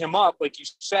backing him up. Like you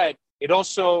said, it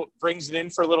also brings it in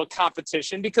for a little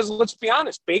competition because let's be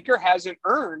honest, Baker hasn't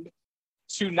earned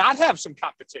to not have some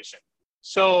competition.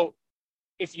 So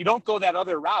if you don't go that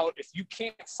other route, if you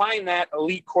can't find that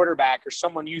elite quarterback or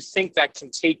someone you think that can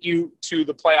take you to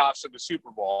the playoffs or the Super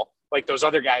Bowl, like those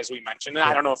other guys we mentioned, and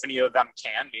I don't know if any of them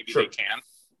can, maybe they can,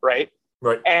 right?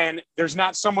 Right. And there's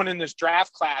not someone in this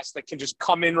draft class that can just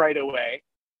come in right away.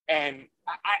 And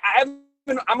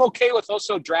I'm okay with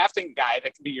also drafting a guy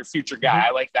that can be your future guy. Mm-hmm.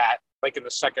 I like that, like in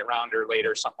the second round or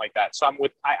later, something like that. So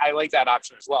I like that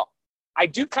option as well. I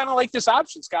do kind of like this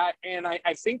option, Scott, and I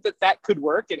think that could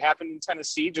work. It happened in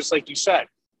Tennessee, just like you said.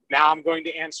 Now I'm going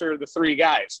to answer the 3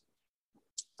 guys.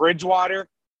 Bridgewater,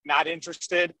 not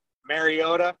interested.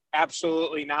 Mariota,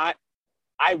 absolutely not.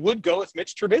 I would go with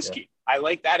Mitch Trubisky. Yeah. I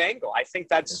like that angle. I think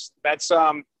that's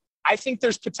I think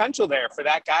there's potential there for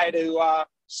that guy to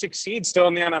succeed still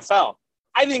in the NFL.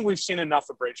 I think we've seen enough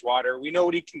of Bridgewater. We know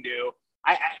what he can do.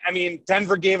 I mean,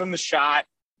 Denver gave him the shot.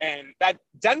 And that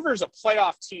Denver's a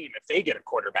playoff team if they get a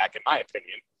quarterback, in my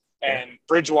opinion. And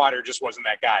Bridgewater just wasn't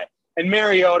that guy. And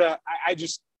Mariota, I don't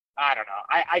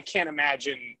know. I can't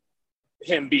imagine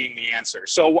him being the answer.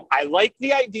 So I like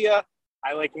the idea.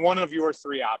 I like one of your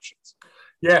 3 options.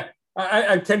 Yeah,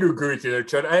 I tend to agree with you there,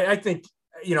 Chud. I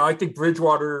think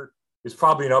Bridgewater is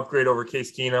probably an upgrade over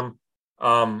Case Keenum.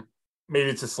 Maybe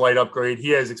it's a slight upgrade. He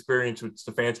has experience with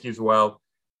Stefanski as well.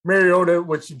 Mariota,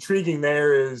 what's intriguing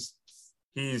there is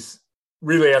he's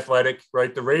really athletic,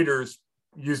 right? The Raiders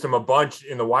used him a bunch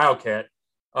in the Wildcat.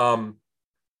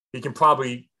 He can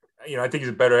probably, I think he's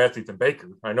a better athlete than Baker.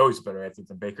 I know he's a better athlete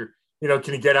than Baker.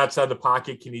 Can he get outside the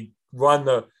pocket? Can he run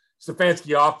the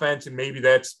Stefanski offense? And maybe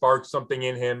that sparks something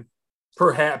in him,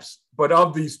 perhaps. But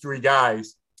of these 3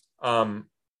 guys, I'm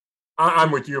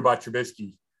with you about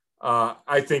Trubisky.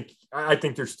 I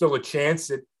think there's still a chance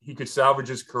that he could salvage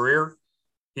his career.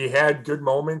 He had good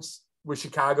moments with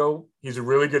Chicago. He's a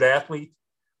really good athlete.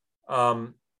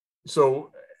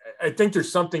 So I think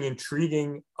there's something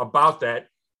intriguing about that.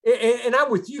 And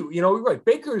I'm with you. Right.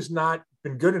 Baker has not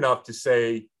been good enough to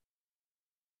say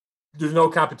there's no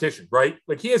competition, right?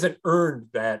 Like he hasn't earned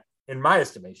that in my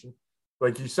estimation,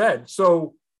 like you said.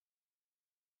 So,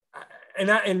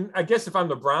 and I guess if I'm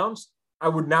the Browns, I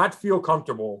would not feel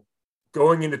comfortable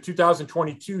going into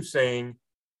 2022 saying,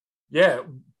 yeah,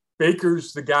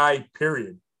 Baker's the guy,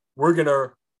 period. We're going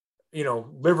to,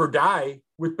 live or die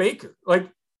with Baker.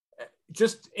 Like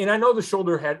and I know the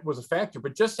shoulder was a factor,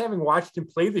 but just having watched him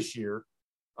play this year,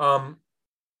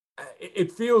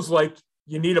 it feels like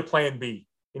you need a plan B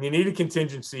and you need a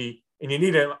contingency and you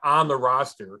need him on the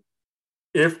roster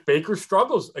if Baker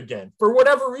struggles again for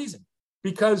whatever reason,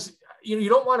 because you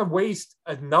don't want to waste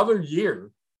another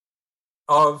year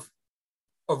of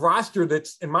a roster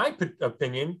that's, in my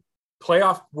opinion,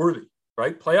 playoff worthy,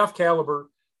 right? Playoff caliber,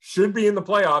 should be in the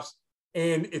playoffs.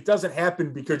 And it doesn't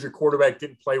happen because your quarterback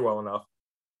didn't play well enough.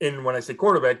 And when I say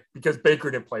quarterback, because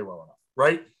Baker didn't play well enough,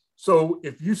 right? So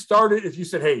if you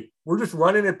said, hey, we're just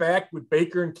running it back with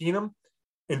Baker and Keenum,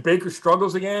 and Baker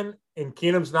struggles again, and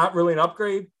Keenum's not really an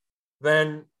upgrade,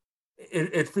 then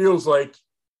it feels like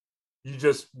you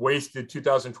just wasted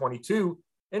 2022.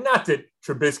 And not that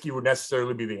Trubisky would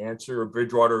necessarily be the answer, or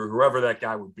Bridgewater, or whoever that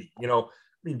guy would be.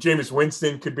 Jameis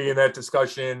Winston could be in that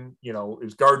discussion.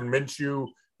 Is Gardner Minshew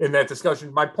in that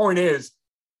discussion? My point is,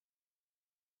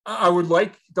 I would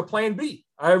like the plan B.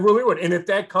 I really would. And if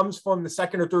that comes from the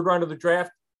second or third round of the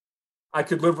draft, I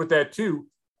could live with that too.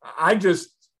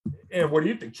 And what do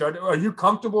you think, Chud? Are you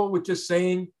comfortable with just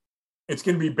saying it's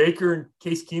going to be Baker and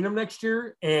Case Keenum next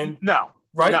year? And no,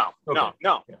 right? No, okay.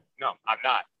 no, I'm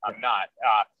not.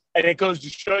 And it goes to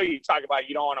show you talk about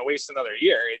you don't want to waste another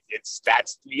year.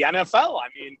 That's the NFL. I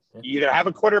mean, you either have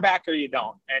a quarterback or you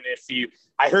don't. And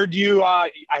I heard you on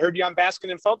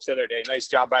Baskin and Phelps the other day. Nice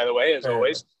job, by the way, as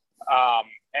always.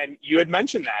 And you had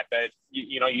mentioned that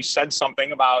you said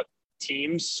something about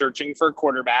teams searching for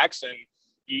quarterbacks and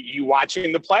you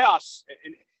watching the playoffs.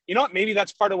 And you know what? Maybe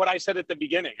that's part of what I said at the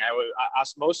beginning. I was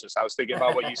osmosis. I was thinking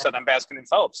about what you said on Baskin and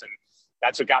Phelps, and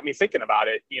that's what got me thinking about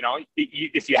it.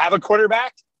 If you have a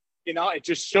quarterback, it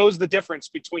just shows the difference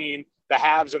between the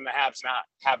haves and the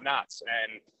have-nots.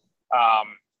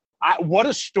 And what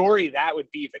a story that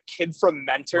would be. The kid from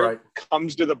Mentor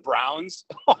comes to the Browns.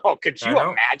 Oh, could you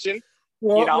imagine?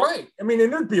 Well, right. I mean,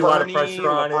 and there'd be a lot of pressure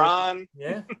on LeBron. it.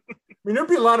 Yeah. I mean, there'd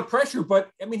be a lot of pressure,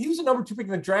 but I mean, he was the number 2 pick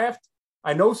in the draft.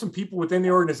 I know some people within the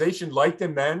organization liked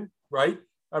him then, right?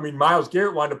 I mean, Myles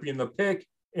Garrett wound up being the pick,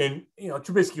 and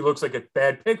Trubisky looks like a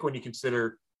bad pick when you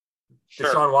consider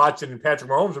Deshaun Watson and Patrick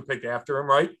Mahomes were picked after him,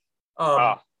 right?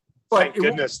 But thank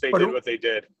goodness they did what they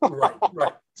did. Right.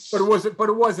 But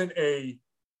it wasn't I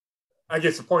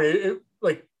guess the point,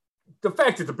 like the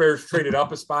fact that the Bears traded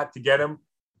up a spot to get him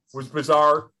was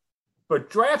bizarre, but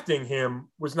drafting him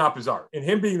was not bizarre. And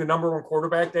him being the number 1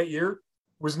 quarterback that year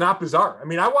was not bizarre. I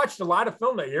mean, I watched a lot of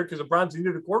film that year because the Browns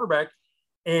needed a quarterback,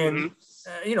 and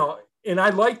and I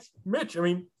liked Mitch. I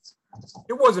mean,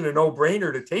 it wasn't a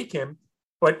no-brainer to take him,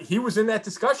 but he was in that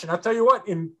discussion. I'll tell you what,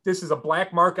 and this is a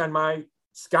black mark on my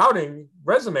scouting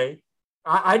resume,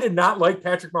 I did not like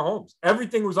Patrick Mahomes.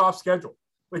 Everything was off schedule.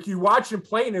 Like, you watch him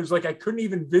play, and it was like I couldn't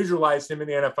even visualize him in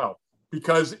the NFL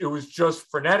because it was just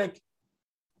frenetic,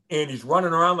 and he's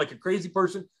running around like a crazy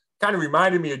person. Kind of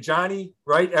reminded me of Johnny,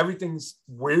 right? Everything's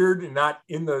weird and not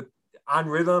on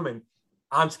rhythm and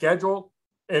on schedule.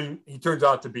 And he turns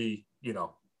out to be, a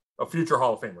future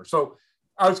Hall of Famer. So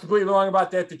I was completely wrong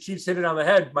about that. The Chiefs hit it on the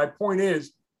head. My point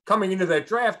is, coming into that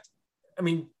draft, I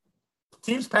mean,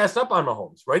 teams passed up on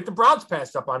Mahomes, right? The Browns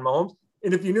passed up on Mahomes.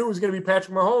 And if you knew it was going to be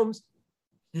Patrick Mahomes,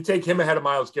 you take him ahead of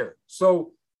Myles Garrett.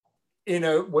 So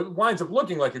what winds up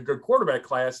looking like a good quarterback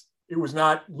class, it was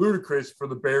not ludicrous for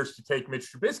the Bears to take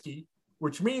Mitch Trubisky,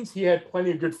 which means he had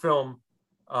plenty of good film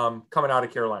coming out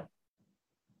of Carolina.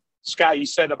 Scott, you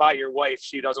said about your wife,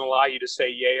 she doesn't allow you to say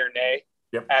yay or nay.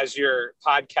 Yep. As your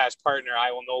podcast partner,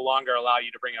 I will no longer allow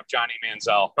you to bring up Johnny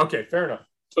Manziel. Okay, fair enough.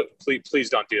 Please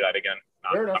don't do that again.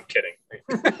 Fair enough. I'm kidding.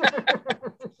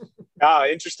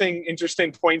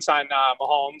 Interesting points on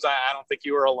Mahomes. I don't think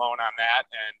you were alone on that.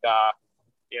 And,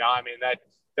 I mean, that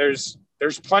there's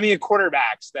plenty of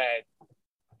quarterbacks that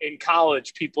in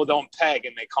college people don't peg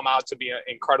and they come out to be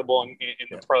incredible in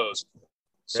the pros.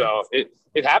 So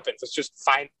it happens. It's just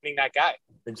finding that guy.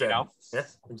 Exactly. Yeah,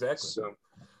 exactly. So,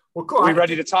 well, cool. Are we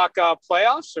ready to talk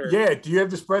playoffs? Or? Yeah. Do you have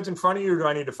the spreads in front of you, or do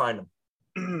I need to find them?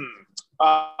 No,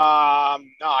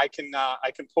 I can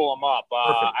pull them up.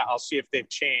 I'll see if they've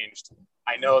changed.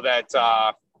 I know that.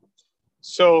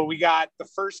 So we got the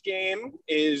first game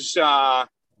is Titans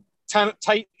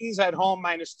at home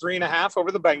 -3.5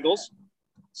 over the Bengals.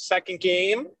 Second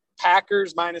game,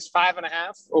 Packers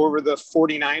 -5.5 over the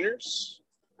 49ers.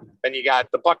 Then you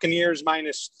got the Buccaneers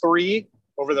 -3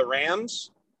 over the Rams,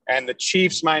 and the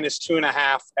Chiefs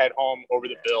 -2.5 at home over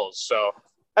the Bills. So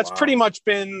that's pretty much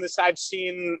been this. I've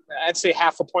seen, I'd say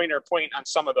half a point or a point on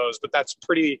some of those, but that's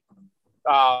pretty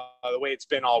the way it's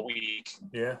been all week.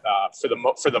 Yeah. For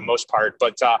the most part.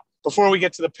 But before we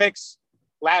get to the picks,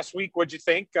 last week, what'd you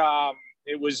think?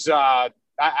 It was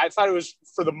I thought it was,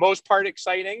 for the most part,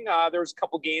 exciting. There was a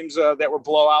couple games that were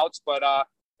blowouts, but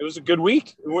it was a good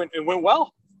week. It went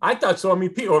well. I thought so. I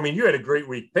mean, you had a great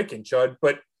week picking, Chud,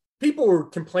 but people were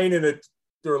complaining that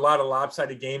there were a lot of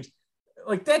lopsided games.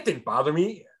 Like, that didn't bother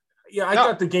me. Yeah, I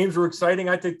thought the games were exciting.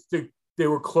 I think they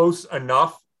were close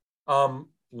enough,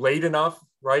 late enough,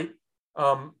 right?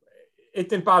 It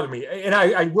didn't bother me. And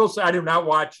I will say, I did not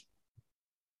watch.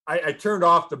 I turned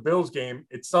off the Bills game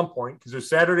at some point because it was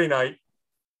Saturday night.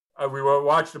 We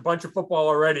watched a bunch of football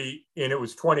already, and it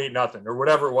was 28-0 or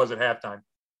whatever it was at halftime.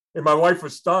 And my wife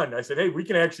was stunned. I said, hey, we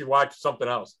can actually watch something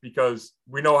else because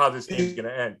we know how this game's going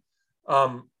to end.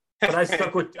 But I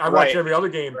stuck with – I watched every other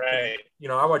game. Right.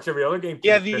 I watch every other game.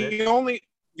 Yeah, the only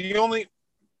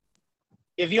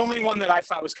one that I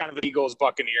thought was kind of the Eagles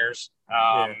Buccaneers.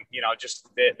 Just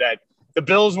that the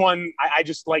Bills one, I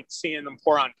just liked seeing them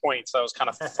pour on points. That was kind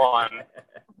of fun.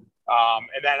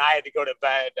 And then I had to go to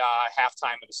bed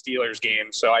halftime of the Steelers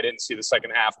game, so I didn't see the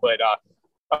second half. But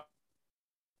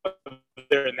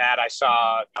other than that, I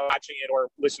saw watching it or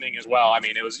listening as well. I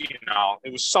mean, it was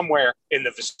it was somewhere in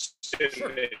the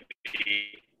vicinity.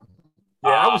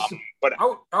 Yeah,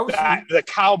 the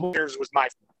Cowboys was my.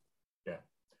 Yeah,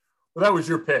 well, that was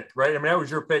your pick, right? I mean, that was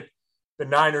your pick. The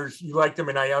Niners, you liked them,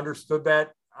 and I understood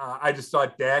that. I just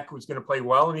thought Dak was going to play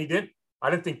well, and he did.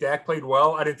 I didn't think Dak played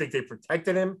well. I didn't think they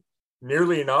protected him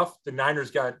nearly enough. The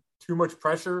Niners got too much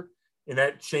pressure, and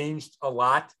that changed a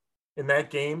lot in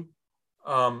that game.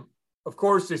 Of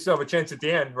course, they still have a chance at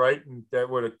the end, right? And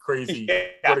what a crazy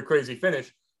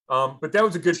finish. But that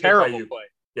was a good terrible pick by you. Play.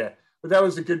 Yeah, but that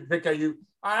was a good pick by you.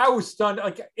 I was stunned.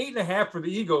 Like 8.5 for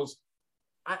the Eagles.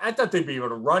 I thought they'd be able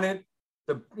to run it.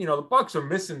 The Bucs are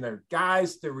missing their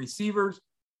guys, their receivers,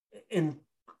 and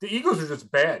the Eagles are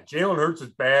just bad. Jalen Hurts is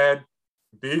bad.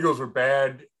 The Eagles were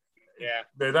bad. Yeah,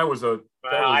 that was a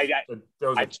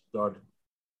stud.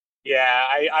 Yeah,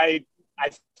 I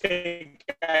think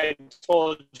I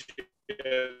told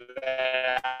you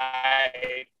that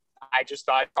I just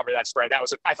thought I'd cover that spread. That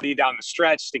was a lead down the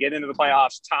stretch to get into the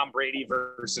playoffs. Tom Brady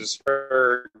versus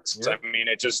Hurts. Yeah. I mean,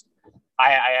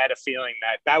 I had a feeling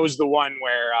that was the one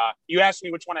where you asked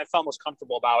me which one I felt most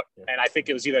comfortable about, and I think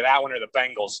it was either that one or the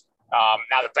Bengals.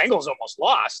 Now the Bengals almost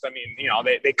lost. I mean,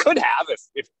 they could have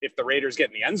if the Raiders get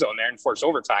in the end zone there and force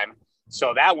overtime.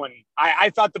 So that one, I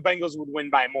thought the Bengals would win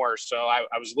by more. So I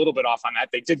was a little bit off on that.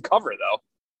 They did cover though.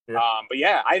 Yeah. But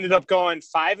yeah, I ended up going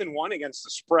 5-1 against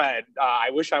the spread. I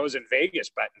wish I was in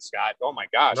Vegas betting, Scott. Oh my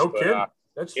gosh. No kidding.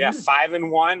 That's huge.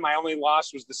 5-1. My only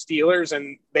loss was the Steelers,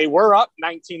 and they were up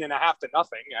 19.5 to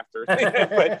nothing after.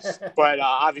 but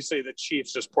obviously the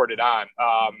Chiefs just poured it on.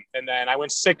 And then I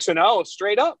went 6-0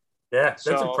 straight up. Yeah,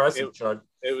 that's impressive, Chud.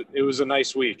 It was a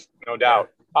nice week, no doubt.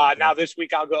 Now this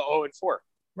week I'll go 0-4.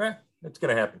 Well, that's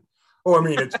going to happen. Oh, I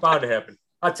mean, it's bound to happen.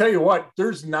 I'll tell you what,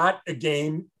 there's not a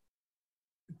game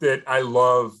that I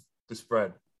love the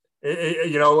spread.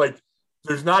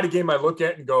 There's not a game I look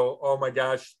at and go, oh my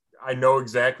gosh, I know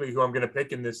exactly who I'm going to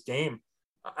pick in this game.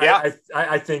 Yeah.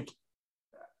 I think,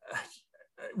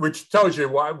 which tells you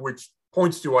why, which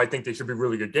points to, I think they should be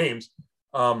really good games.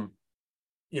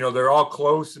 They're all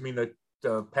close. I mean,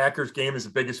 the Packers game is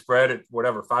the biggest spread at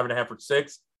 5.5 or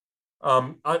 6.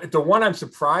 The one I'm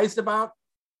surprised about,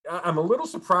 I'm a little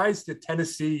surprised that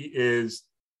Tennessee is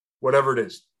whatever it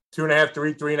is, 2.5,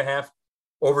 3.5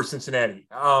 over Cincinnati.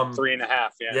 3.5.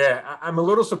 Yeah. Yeah. I'm a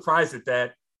little surprised at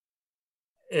that.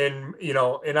 And,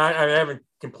 I haven't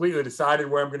completely decided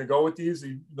where I'm going to go with these.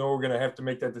 We're going to have to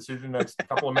make that decision in the next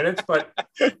couple of minutes. But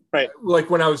right. Like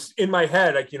when I was in my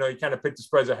head, you kind of pick the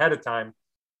spreads ahead of time.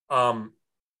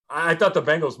 I thought the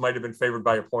Bengals might have been favored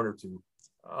by a point or two.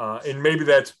 And maybe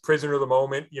that's prisoner of the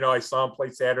moment. I saw him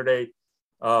play Saturday.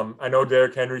 I know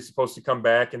Derrick Henry's supposed to come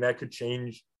back, and that could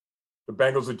change. The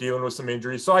Bengals are dealing with some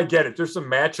injuries. So I get it. There's some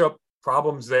matchup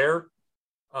problems there.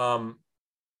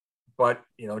 But,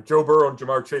 Joe Burrow and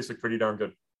Jamar Chase look pretty darn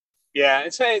good. Yeah,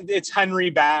 it's Henry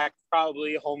back,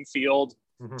 probably home field,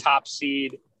 top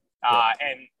seed.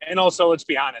 And also, let's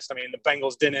be honest. I mean, the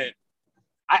Bengals didn't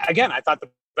 – I thought the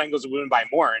Bengals would win by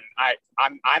more. And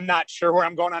I'm not sure where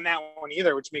I'm going on that one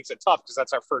either, which makes it tough because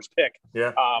that's our first pick.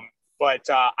 Yeah. But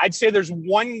I'd say there's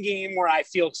one game where I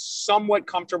feel somewhat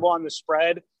comfortable on the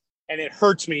spread, and it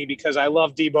hurts me because I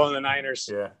love Debo and the Niners.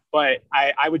 Yeah. But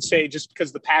I would say just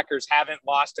because the Packers haven't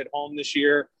lost at home this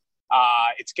year,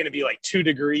 it's going to be like 2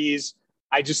 degrees.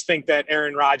 I just think that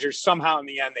Aaron Rodgers, somehow in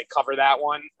the end, they cover that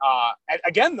one.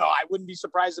 Again, though, I wouldn't be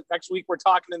surprised if next week we're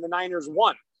talking and the Niners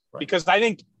won, because I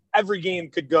think every game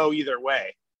could go either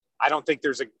way. I don't think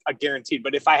there's a guaranteed,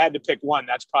 but if I had to pick one,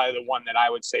 that's probably the one that I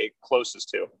would say closest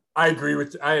to. I agree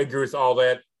with all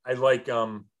that. I like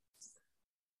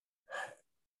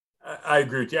I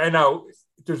agree with you. I know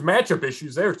there's matchup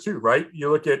issues there too, right?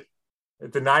 You look at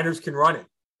the Niners can run it,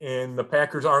 and the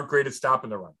Packers aren't great at stopping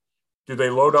the run. Do they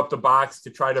load up the box to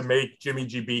try to make Jimmy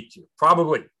G beat you?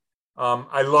 Probably.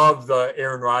 I love the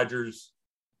Aaron Rodgers,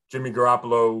 Jimmy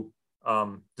Garoppolo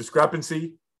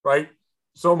discrepancy, right?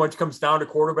 So much comes down to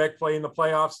quarterback play in the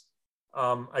playoffs.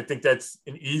 I think that's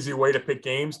an easy way to pick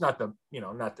games. Not that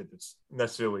it's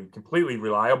necessarily completely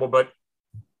reliable, but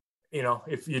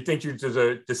if you think there's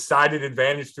a decided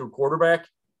advantage to a quarterback,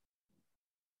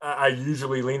 I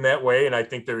usually lean that way, and I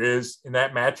think there is in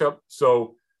that matchup.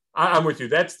 So I'm with you.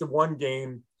 That's the one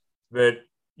game that,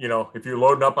 if you're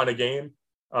loading up on a game,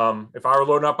 if I were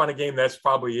loading up on a game, that's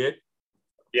probably it.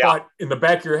 Yeah. But in the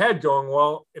back of your head going,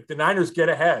 well, if the Niners get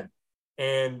ahead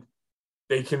and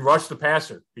they can rush the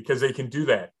passer because they can do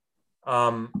that,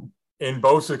 and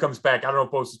Bosa comes back. I don't know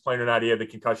if Bosa's playing or not. He had the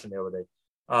concussion the other day.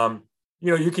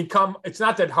 You can it's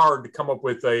not that hard to come up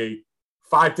with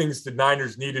 5 things the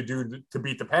Niners need to do to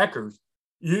beat the Packers.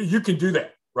 You can do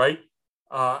that, right?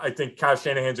 I think Kyle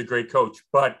Shanahan's a great coach,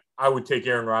 but I would take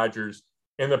Aaron Rodgers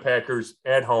and the Packers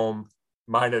at home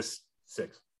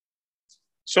 -6.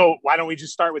 So why don't we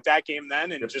just start with that game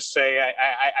then and just say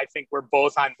I think we're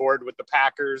both on board with the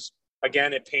Packers.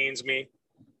 Again, it pains me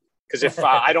because if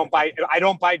I don't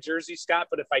buy Jersey Scott,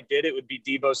 but if I did, it would be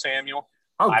Deebo Samuel.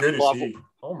 How good is he?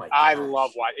 Oh my God! I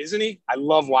love isn't he? I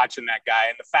love watching that guy,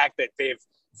 and the fact that they've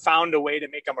found a way to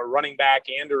make him a running back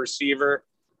and a receiver,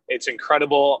 it's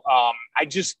incredible. I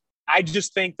just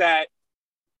think that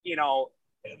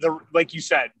like you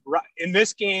said, in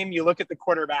this game, you look at the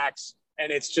quarterbacks,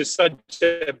 and it's just such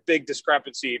a big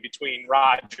discrepancy between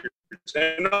Rodgers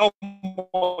and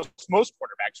almost most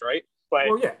quarterbacks, right?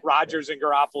 But Rodgers and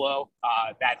Garoppolo,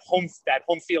 that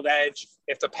home field edge.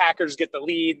 If the Packers get the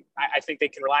lead, I think they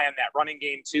can rely on that running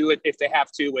game too, if they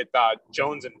have to, with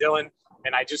Jones and Dillon.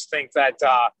 And I just think that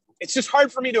it's just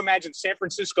hard for me to imagine San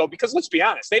Francisco, because let's be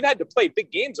honest, they've had to play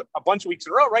big games a bunch of weeks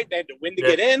in a row, right? They had to win to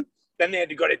get in. Then they had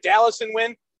to go to Dallas and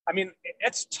win. I mean,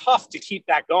 it's tough to keep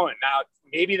that going. Now,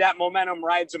 maybe that momentum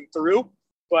rides them through,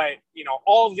 but,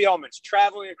 all of the elements,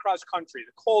 traveling across country,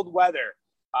 the cold weather,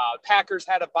 Packers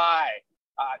had a bye,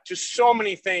 just so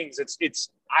many things.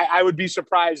 I would be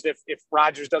surprised if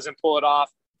Rodgers doesn't pull it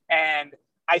off. And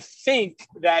I think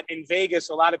that in Vegas,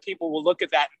 a lot of people will look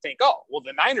at that and think, oh, well,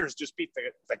 the Niners just beat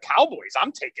the Cowboys.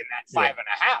 I'm taking that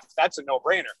 5.5. That's a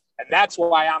no-brainer. And that's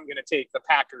why I'm going to take the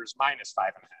Packers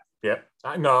 -5.5. Yeah,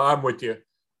 no, I'm with you.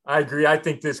 I agree. I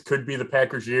think this could be the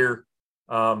Packers' year.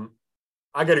 I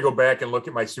got to go back and look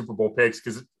at my Super Bowl picks,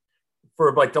 because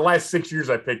for like the last 6 years,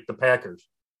 I picked the Packers.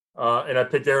 And I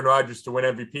picked Aaron Rodgers to win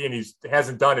MVP, and he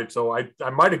hasn't done it. So I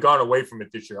might have gone away from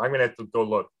it this year. I'm going to have to go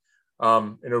look.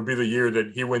 And it'll be the year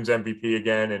that he wins MVP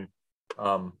again,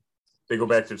 and they go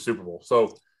back to the Super Bowl.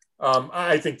 So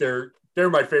I think they're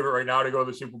my favorite right now to go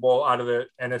to the Super Bowl out of the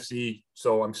NFC.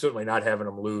 So I'm certainly not having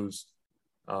them lose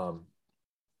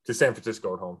to San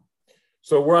Francisco at home.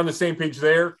 So we're on the same page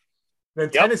there. Then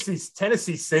Tennessee,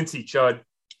 Cincy, Chud.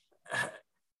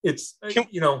 It's,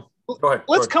 go ahead.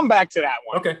 Let's come back to that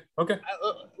one. Okay.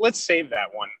 Let's save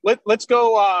that one. Let's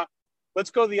go. Let's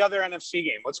go the other NFC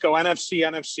game. Let's go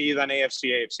NFC, then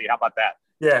AFC. How about that?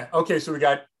 Yeah. Okay. So we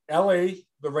got LA,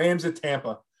 the Rams at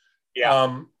Tampa.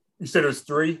 Yeah. You said it was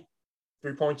 3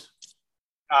 points.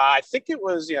 I think it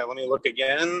was. Yeah. Let me look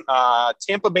again.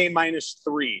 Tampa Bay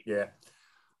 -3. Yeah.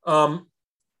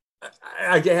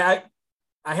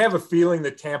 I have a feeling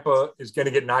that Tampa is going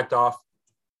to get knocked off.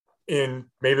 And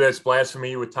maybe that's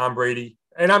blasphemy with Tom Brady.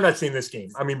 And I'm not seeing this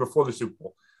game. I mean, before the Super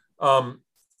Bowl.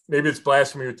 Maybe it's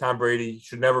blasphemy with Tom Brady.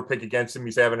 Should never pick against him.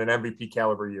 He's having an MVP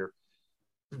caliber year.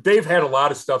 They've had a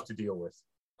lot of stuff to deal with.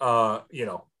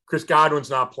 Chris Godwin's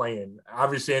not playing.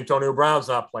 Obviously, Antonio Brown's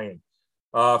not playing.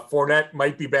 Fournette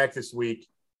might be back this week.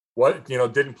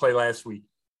 Didn't play last week.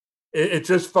 It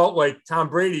just felt like Tom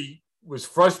Brady was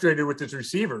frustrated with his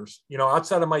receivers.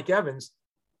 Outside of Mike Evans,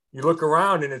 you look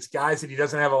around and it's guys that he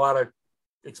doesn't have a lot of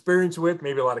experience with,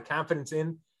 maybe a lot of confidence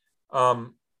in.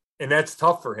 And that's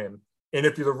tough for him. And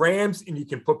if you're the Rams and you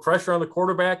can put pressure on the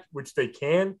quarterback, which they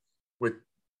can with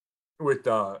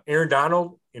Aaron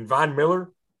Donald and Von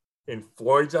Miller and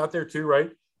Floyd's out there too,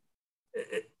 right?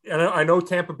 And I know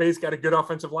Tampa Bay's got a good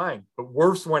offensive line, but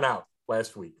Wirfs went out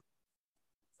last week.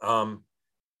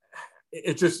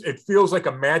 It feels like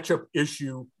a matchup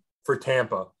issue for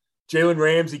Tampa. Jalen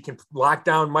Ramsey can lock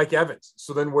down Mike Evans.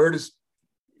 So then where does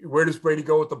Brady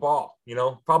go with the ball?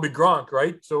 Probably Gronk,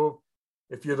 right? So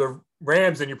if you're the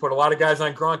Rams and you put a lot of guys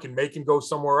on Gronk and make him go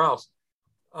somewhere else.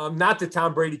 Not that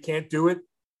Tom Brady can't do it.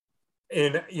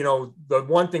 And, the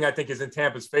one thing I think is in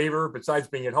Tampa's favor, besides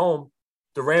being at home,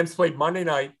 the Rams played Monday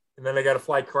night and then they got to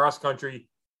fly cross country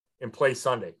and play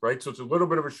Sunday, right? So it's a little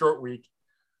bit of a short week.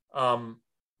 But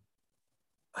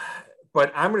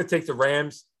I'm going to take the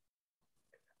Rams.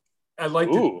 I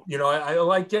like to, I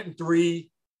like getting 3.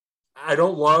 I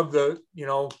don't love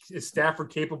is Stafford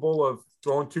capable of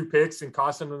throwing 2 picks and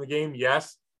costing them the game?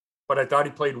 Yes. But I thought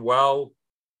he played well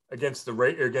against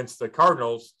the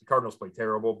Cardinals. The Cardinals played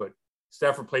terrible, but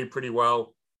Stafford played pretty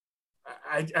well.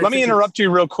 Let me interrupt you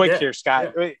real quick here,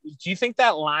 Scott. Yeah. Do you think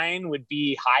that line would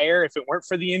be higher if it weren't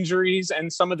for the injuries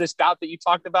and some of this doubt that you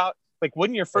talked about? Like,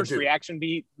 wouldn't your first reaction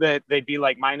be that they'd be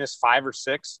like -5 or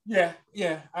 6? Yeah.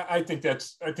 I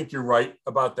think you're right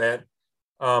about that.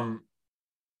 I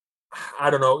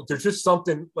don't know. There's just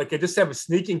something like I just have a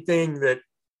sneaking thing that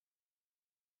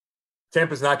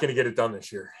Tampa's not going to get it done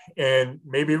this year. And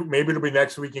maybe it'll be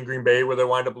next week in Green Bay where they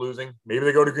wind up losing. Maybe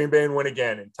they go to Green Bay and win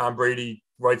again, and Tom Brady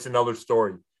writes another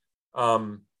story.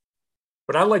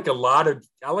 But I like a lot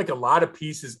of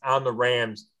pieces on the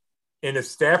Rams. And if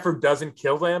Stafford doesn't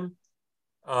kill them,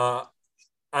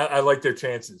 I like their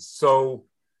chances. So,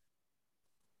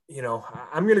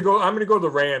 I'm going to go the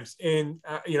Rams. And,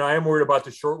 I am worried about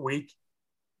the short week,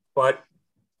 but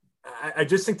I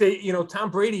just think Tom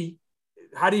Brady,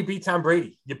 how do you beat Tom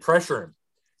Brady? You pressure him,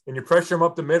 and you pressure him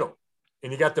up the middle,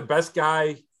 and you got the best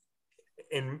guy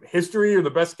in history or the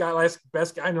best guy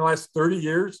in the last 30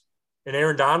 years in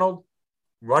Aaron Donald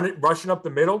rushing up the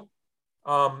middle.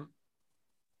 I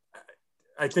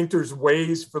think there's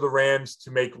ways for the Rams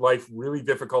to make life really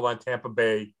difficult on Tampa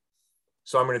Bay.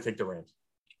 So I'm going to take the Rams.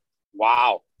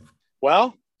 Wow.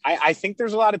 Well, I think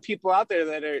there's a lot of people out there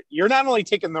that you're not only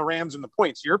taking the Rams and the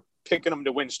points, you're picking them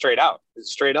to win straight up.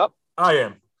 Straight up? I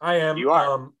am. You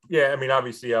are. Yeah. I mean,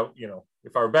 obviously,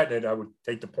 if I were betting it, I would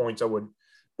take the points. I would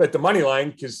bet the money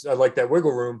line because I like that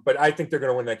wiggle room, but I think they're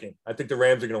going to win that game. I think the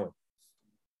Rams are going to win.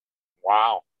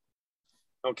 Wow.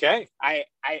 Okay. I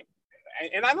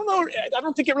don't know. I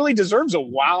don't think it really deserves a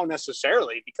wow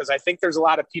necessarily because I think there's a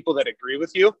lot of people that agree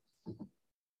with you.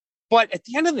 But at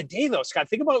the end of the day, though, Scott,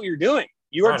 think about what you're doing.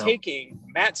 You are taking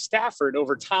Matt Stafford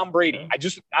over Tom Brady.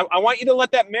 I want you to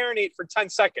let that marinate for 10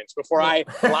 seconds before I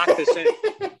lock this in.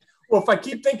 Well, if I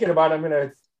keep thinking about it, I'm going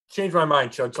to change my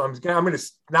mind, Chuck. So I'm going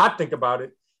to not think about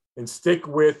it and stick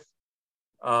with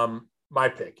my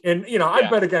pick. And, I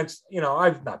bet against,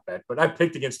 I've not bet, but I've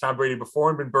picked against Tom Brady before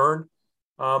and been burned.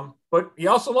 But he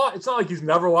also lost. It's not like he's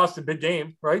never lost a big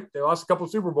game, right? They lost a couple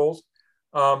of Super Bowls.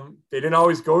 They didn't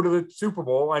always go to the Super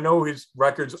Bowl. I know his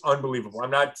record's unbelievable.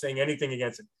 I'm not saying anything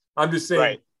against him. I'm just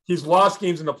saying he's lost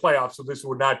games in the playoffs, so this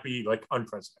would not be like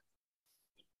unprecedented.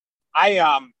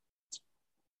 I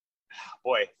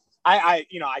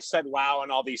said wow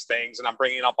and all these things, and I'm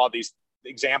bringing up all these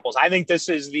examples. I think this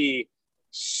is the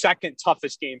second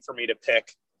toughest game for me to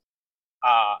pick.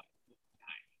 I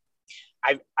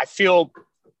feel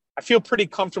pretty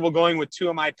comfortable going with 2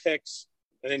 of my picks,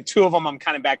 and then 2 of them I'm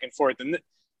kind of back and forth. And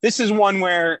this is one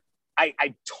where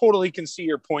I totally can see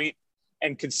your point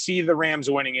and could see the Rams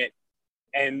winning it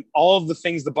and all of the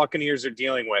things the Buccaneers are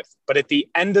dealing with. But at the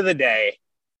end of the day,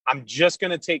 I'm just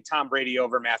going to take Tom Brady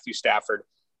over Matthew Stafford.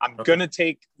 I'm going to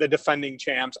take the defending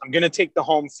champs. I'm going to take the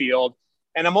home field.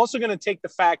 And I'm also going to take the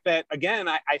fact that, again,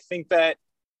 I think that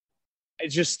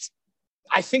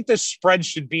I think the spread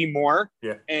should be more.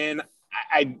 Yeah. And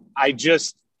I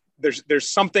just, there's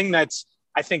something that's,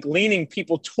 I think, leaning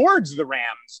people towards the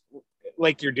Rams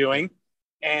like you're doing.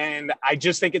 And I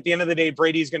just think at the end of the day,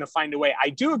 Brady's going to find a way. I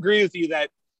do agree with you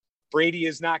that Brady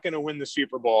is not going to win the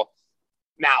Super Bowl.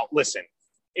 Now, listen,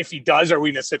 if he does, are we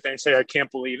going to sit there and say, I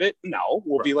can't believe it? No,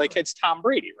 we'll be like, it's Tom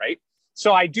Brady, right?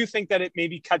 So I do think that it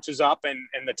maybe catches up and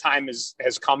the time has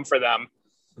come for them.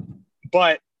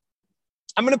 But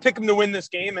I'm going to pick them to win this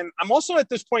game. And I'm also at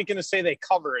this point going to say they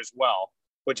cover as well,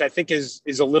 which I think is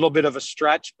a little bit of a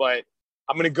stretch, but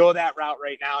I'm going to go that route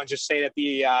right now and just say at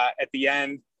the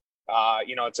end,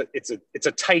 it's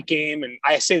a tight game. And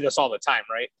I say this all the time,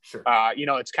 right? Sure.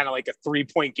 It's kind of like a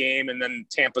 3-point game and then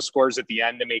Tampa scores at the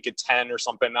end to make it 10 or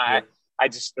something. Yeah.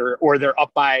 Or they're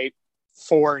up by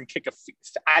 4 and kick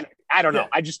I don't know.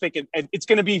 I just think it's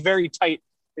going to be very tight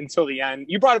until the end.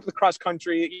 You brought up the cross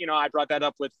country. I brought that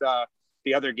up with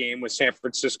the other game with San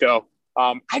Francisco.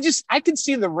 I could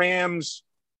see the Rams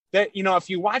that, if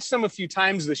you watch them a few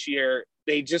times this year,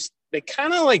 they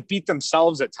kind of like beat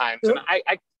themselves at times. Yeah.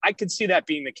 And I could see that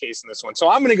being the case in this one. So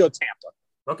I'm going to go Tampa.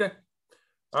 Okay.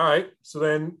 All right. So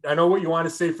then I know what you want to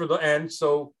say for the end.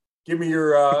 So give me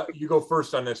your, you go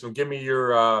first on this one. Give me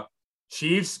your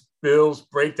Chiefs, Bills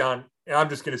breakdown. And I'm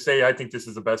just going to say, I think this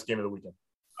is the best game of the weekend.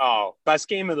 Oh, best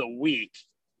game of the week.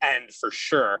 And for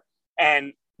sure.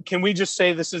 And can we just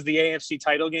say this is the AFC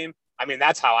title game? I mean,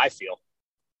 that's how I feel.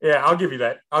 Yeah, I'll give you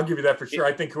that. I'll give you that for sure.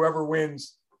 I think whoever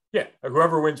wins wins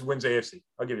AFC.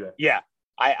 I'll give you that. Yeah,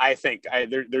 I think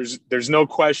there's no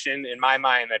question in my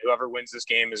mind that whoever wins this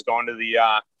game is going to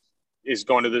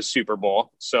the Super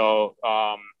Bowl. So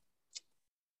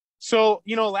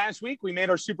last week we made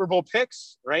our Super Bowl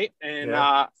picks, right? And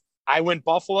I went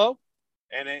Buffalo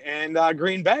and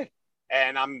Green Bay,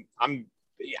 and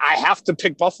I have to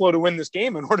pick Buffalo to win this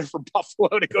game in order for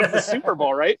Buffalo to go to the Super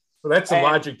Bowl, right? Well, that's some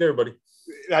logic there, buddy.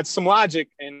 That's some logic,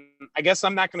 and I guess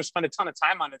I'm not going to spend a ton of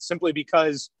time on it simply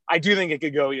because I do think it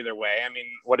could go either way. I mean,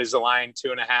 what is the line?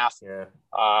 2.5.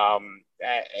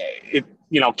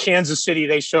 Yeah. Kansas City,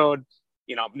 they showed,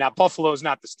 now Buffalo's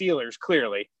not the Steelers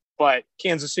clearly, but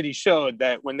Kansas City showed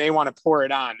that when they want to pour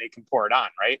it on, they can pour it on,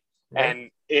 right? Yeah.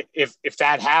 And if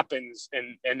that happens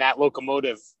and that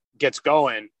locomotive gets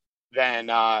going, then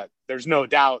there's no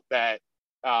doubt that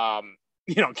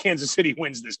Kansas City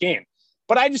wins this game.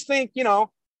 But I just think,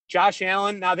 Josh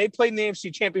Allen, now they played in the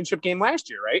AFC Championship game last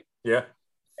year, right? Yeah.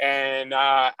 And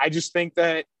I just think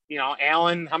that,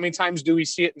 Allen, how many times do we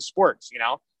see it in sports?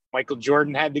 Michael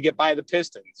Jordan had to get by the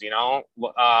Pistons,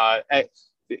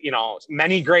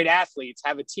 many great athletes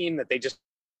have a team that they just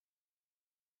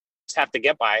have to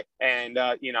get by. And,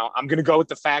 I'm going to go with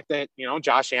the fact that,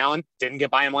 Josh Allen didn't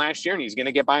get by him last year and he's going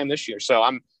to get by him this year. So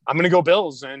I'm going to go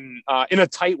Bills and in a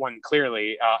tight one,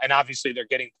 clearly. And obviously they're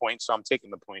getting points. So I'm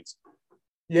taking the points.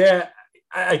 Yeah.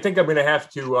 I think I'm going to have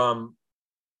to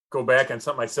go back on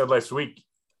something I said last week.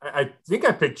 I think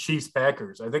I picked Chiefs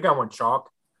Packers. I think I went chalk.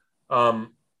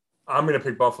 I'm going to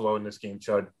pick Buffalo in this game,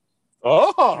 Chud.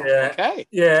 Oh, yeah. Okay.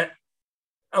 Yeah.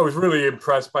 I was really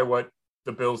impressed by what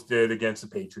the Bills did against the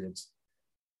Patriots.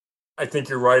 I think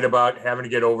you're right about having to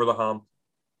get over the hump.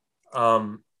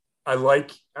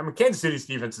 Kansas City's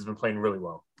defense has been playing really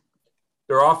well.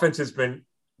 Their offense has been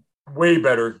way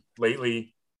better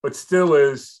lately, but still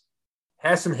has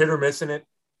some hit or miss in it.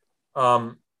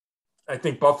 I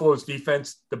think Buffalo's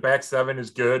defense, the back seven,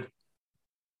 is good.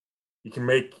 You can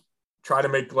try to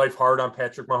make life hard on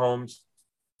Patrick Mahomes.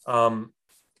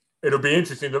 It'll be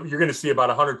interesting. You're going to see about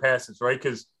 100 passes, right?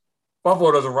 Because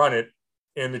Buffalo doesn't run it,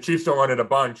 and the Chiefs don't run it a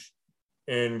bunch.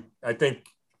 And I think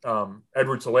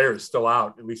Edwards-Helaire is still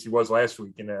out. At least he was last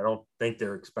week, and I don't think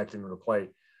they're expecting him to play.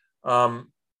 I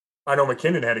know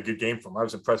McKinnon had a good game for him. I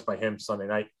was impressed by him Sunday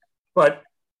night. But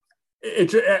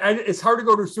it's hard to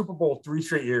go to a Super Bowl 3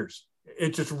 straight years.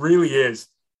 It just really is.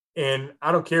 And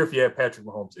I don't care if you have Patrick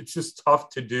Mahomes. It's just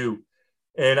tough to do.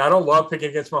 And I don't love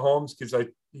picking against Mahomes because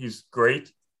he's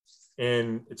great.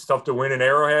 And it's tough to win in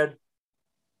Arrowhead.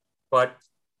 But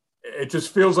it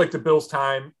just feels like the Bills'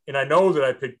 time. And I know that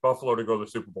I picked Buffalo to go to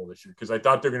the Super Bowl this year because I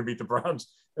thought they're going to beat the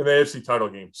Browns in the AFC title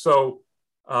game. So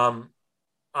I'm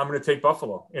going to take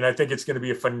Buffalo. And I think it's going to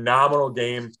be a phenomenal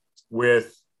game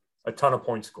with a ton of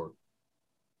points scored.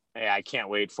 Yeah, I can't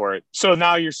wait for it. So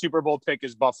now your Super Bowl pick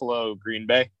is Buffalo, Green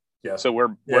Bay. Yeah. So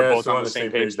we're both on the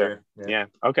same page there. Yeah.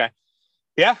 Okay.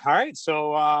 Yeah. All right.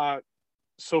 So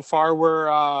so far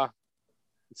we're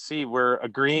we're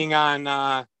agreeing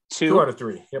on 2 out of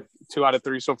 3. Yep. 2 out of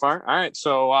 3 so far. All right.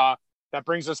 So that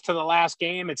brings us to the last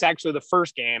game. It's actually the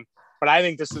first game, but I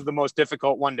think this is the most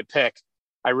difficult one to pick.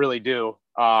 I really do.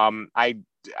 Boy,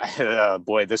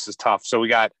 this is tough. So we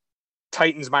got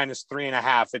Titans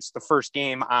 -3.5. It's the first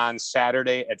game on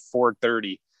Saturday at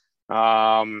 4:30.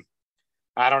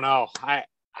 I don't know.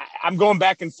 I'm going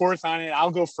back and forth on it.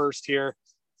 I'll go first here.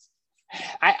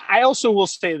 I also will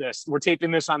say this. We're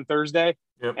taping this on Thursday.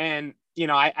 Yep. And,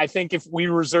 I think if we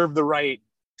reserve the right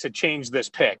to change this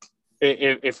pick,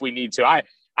 if we need to, I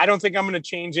don't think I'm going to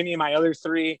change any of my other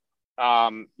 3.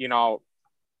 I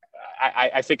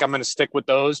think I'm going to stick with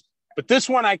those. But this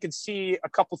one, I could see a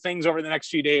couple things over the next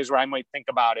few days where I might think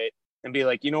about it and be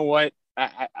like, you know what?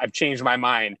 I've changed my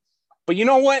mind. But you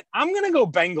know what? I'm going to go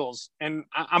Bengals, and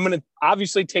I'm going to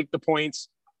obviously take the points.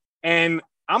 And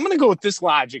I'm going to go with this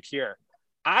logic here.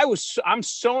 I'm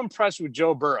so impressed with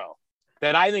Joe Burrow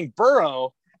that I think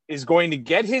Burrow is going to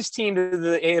get his team to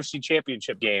the AFC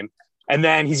Championship game, and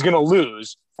then he's going to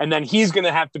lose. And then he's going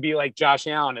to have to be like Josh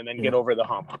Allen and then get over the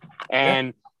hump.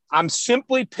 And I'm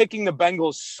simply picking the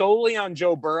Bengals solely on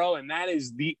Joe Burrow, and that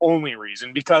is the only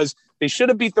reason, because they should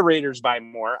have beat the Raiders by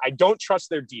more. I don't trust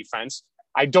their defense.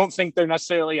 I don't think they're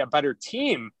necessarily a better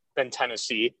team than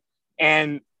Tennessee.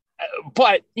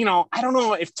 But, I don't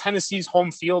know if Tennessee's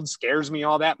home field scares me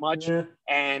all that much. Yeah.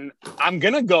 And I'm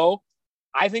going to go.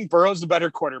 I think Burrow's the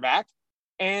better quarterback.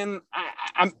 And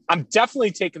I'm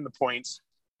definitely taking the points.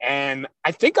 And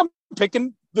I think I'm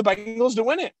picking the Bengals to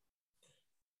win it.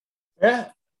 Yeah.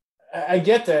 I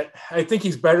get that. I think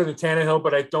he's better than Tannehill,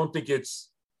 but I don't think it's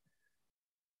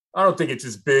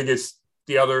as big as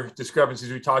the other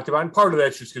discrepancies we talked about. And part of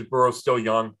that's just because Burrow's still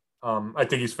young. I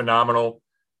think he's phenomenal.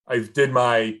 I did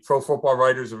my Pro Football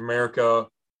Writers of America,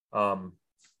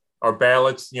 our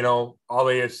ballots, all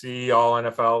AFC, all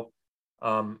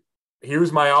NFL. He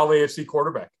was my all AFC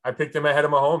quarterback. I picked him ahead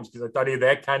of Mahomes because I thought he had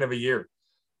that kind of a year.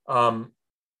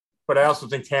 But I also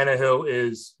think Tannehill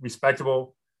is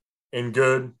respectable and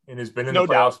good and has been in the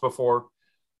playoffs before.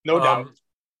 No doubt.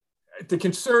 The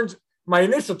concerns, my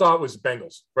initial thought was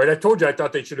Bengals, right? I told you I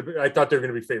thought they were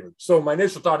going to be favored. So my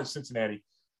initial thought is Cincinnati,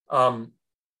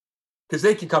 because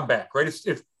they can come back, right?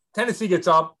 If Tennessee gets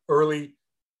up early,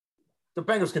 the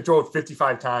Bengals can throw it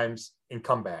 55 times and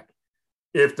come back.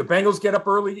 If the Bengals get up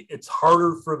early, it's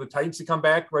harder for the Titans to come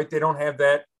back, right? They don't have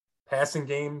that passing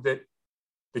game that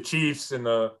the Chiefs and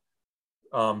the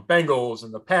Bengals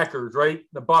and the Packers, right?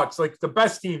 The Bucs, like the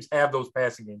best teams have those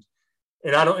passing games.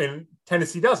 And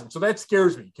Tennessee doesn't. So that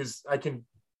scares me because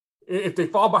if they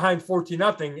fall behind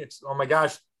 14-0, it's, oh my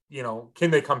gosh,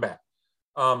 can they come back?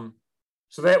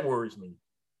 So that worries me.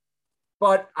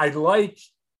 But I like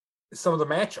some of the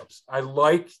matchups. I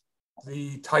like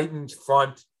the Titans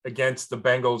front against the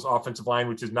Bengals offensive line,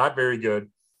 which is not very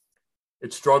good.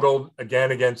 It struggled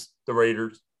again against the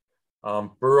Raiders.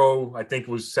 Burrow, I think,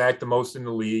 was sacked the most in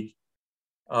the league.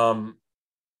 So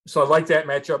I like that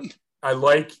matchup. I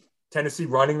like Tennessee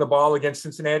running the ball against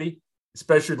Cincinnati,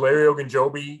 especially Larry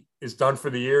Ogunjobi is done for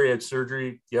the year. He had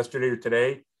surgery yesterday or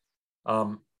today.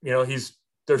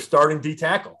 They're starting D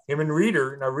tackle. Him and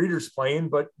Reeder. Now Reeder's playing,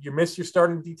 but you miss your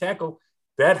starting D tackle.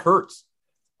 That hurts.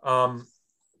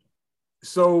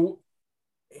 So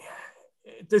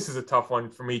this is a tough one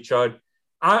for me, Chud.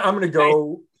 I'm going to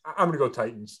go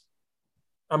Titans.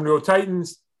 I'm going to go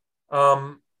Titans.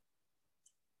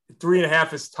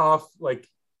 3.5 is tough. Like,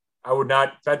 I would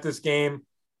not bet this game.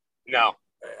 No.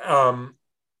 I'll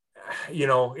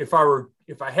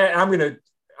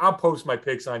post my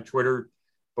picks on Twitter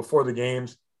before the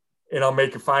games, and I'll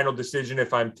make a final decision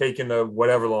if I'm taking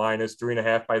whatever the line is,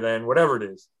 3.5 by then, whatever it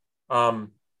is.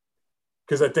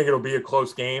 Because I think it'll be a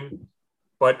close game.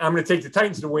 But I'm going to take the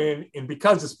Titans to win, and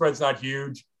because the spread's not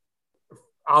huge,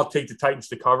 I'll take the Titans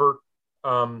to cover.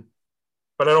 But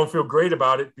I don't feel great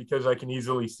about it because I can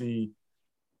easily see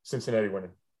Cincinnati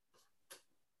winning.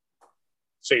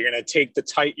 So you're going to take the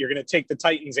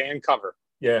Titans and cover.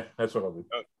 Yeah, that's what I'll do.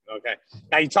 Oh, okay.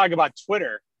 Now you talk about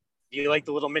Twitter. Do you like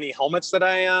the little mini helmets that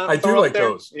I do like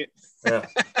those. Yeah,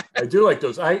 I do like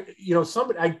those. I've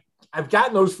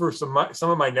gotten those for some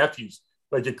of my nephews,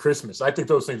 like at Christmas. I think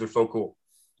those things are so cool.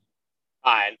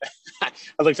 I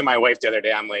looked at my wife the other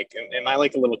day. I'm like, am I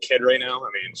like a little kid right now? I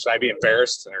mean, should I be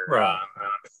embarrassed? Or, right.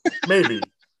 Maybe,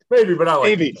 but I like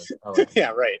maybe. Them. Yeah,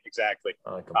 right. Exactly.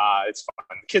 I like them. It's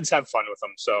fun. Kids have fun with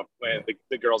them. So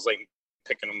the girls like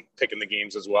picking the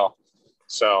games as well.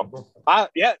 So,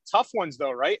 tough ones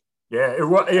though, right? Yeah.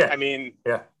 Yeah. I mean,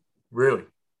 yeah, really.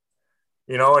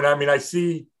 And I mean, I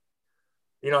see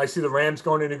the Rams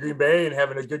going into Green Bay and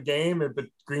having a good game, but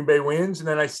Green Bay wins. And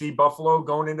then I see Buffalo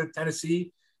going into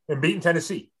Tennessee and beating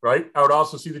Tennessee, right? I would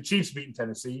also see the Chiefs beating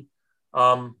Tennessee.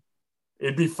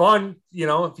 It'd be fun,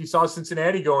 if you saw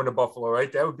Cincinnati go into Buffalo, right?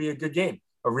 That would be a good game.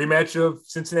 A rematch of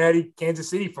Cincinnati, Kansas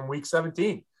City from Week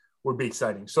 17 would be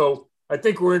exciting. So I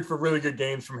think we're in for really good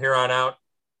games from here on out.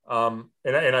 And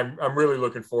I'm really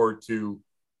looking forward to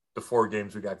the 4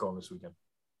 games we got going this weekend.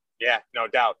 Yeah, no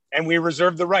doubt. And we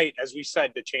reserve the right, as we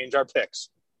said, to change our picks.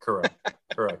 Correct.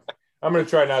 I'm going to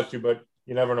try not to, but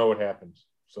you never know what happens.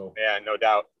 So yeah, no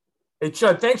doubt. Hey,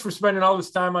 Chud, thanks for spending all this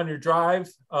time on your drive.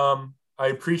 I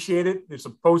appreciate it. It's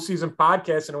a postseason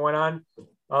podcast and it went on,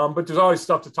 but there's always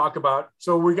stuff to talk about.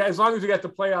 So as long as we got the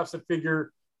playoffs, I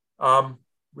figure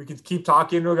we can keep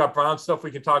talking. We got Brown stuff. We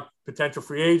can talk potential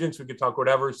free agents. We can talk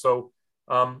whatever. So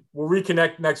we'll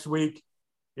reconnect next week,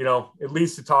 at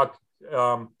least to talk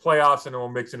playoffs, and then we'll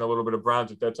mix in a little bit of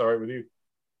Browns if that's all right with you.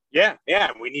 Yeah.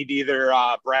 We need to either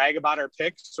brag about our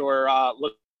picks or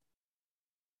look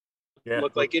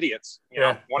like idiots.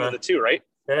 One of the two, right?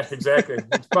 Yeah, exactly.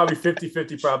 It's probably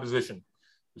 50-50 proposition.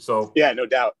 So yeah, no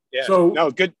doubt. Yeah. So no,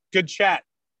 good chat.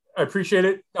 I appreciate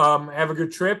it. Have a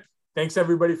good trip. Thanks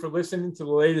everybody for listening to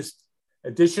the latest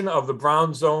edition of the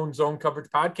Brown Zone Coverage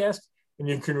Podcast. And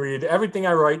you can read everything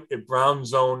I write at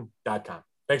brownzone.com.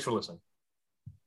 Thanks for listening.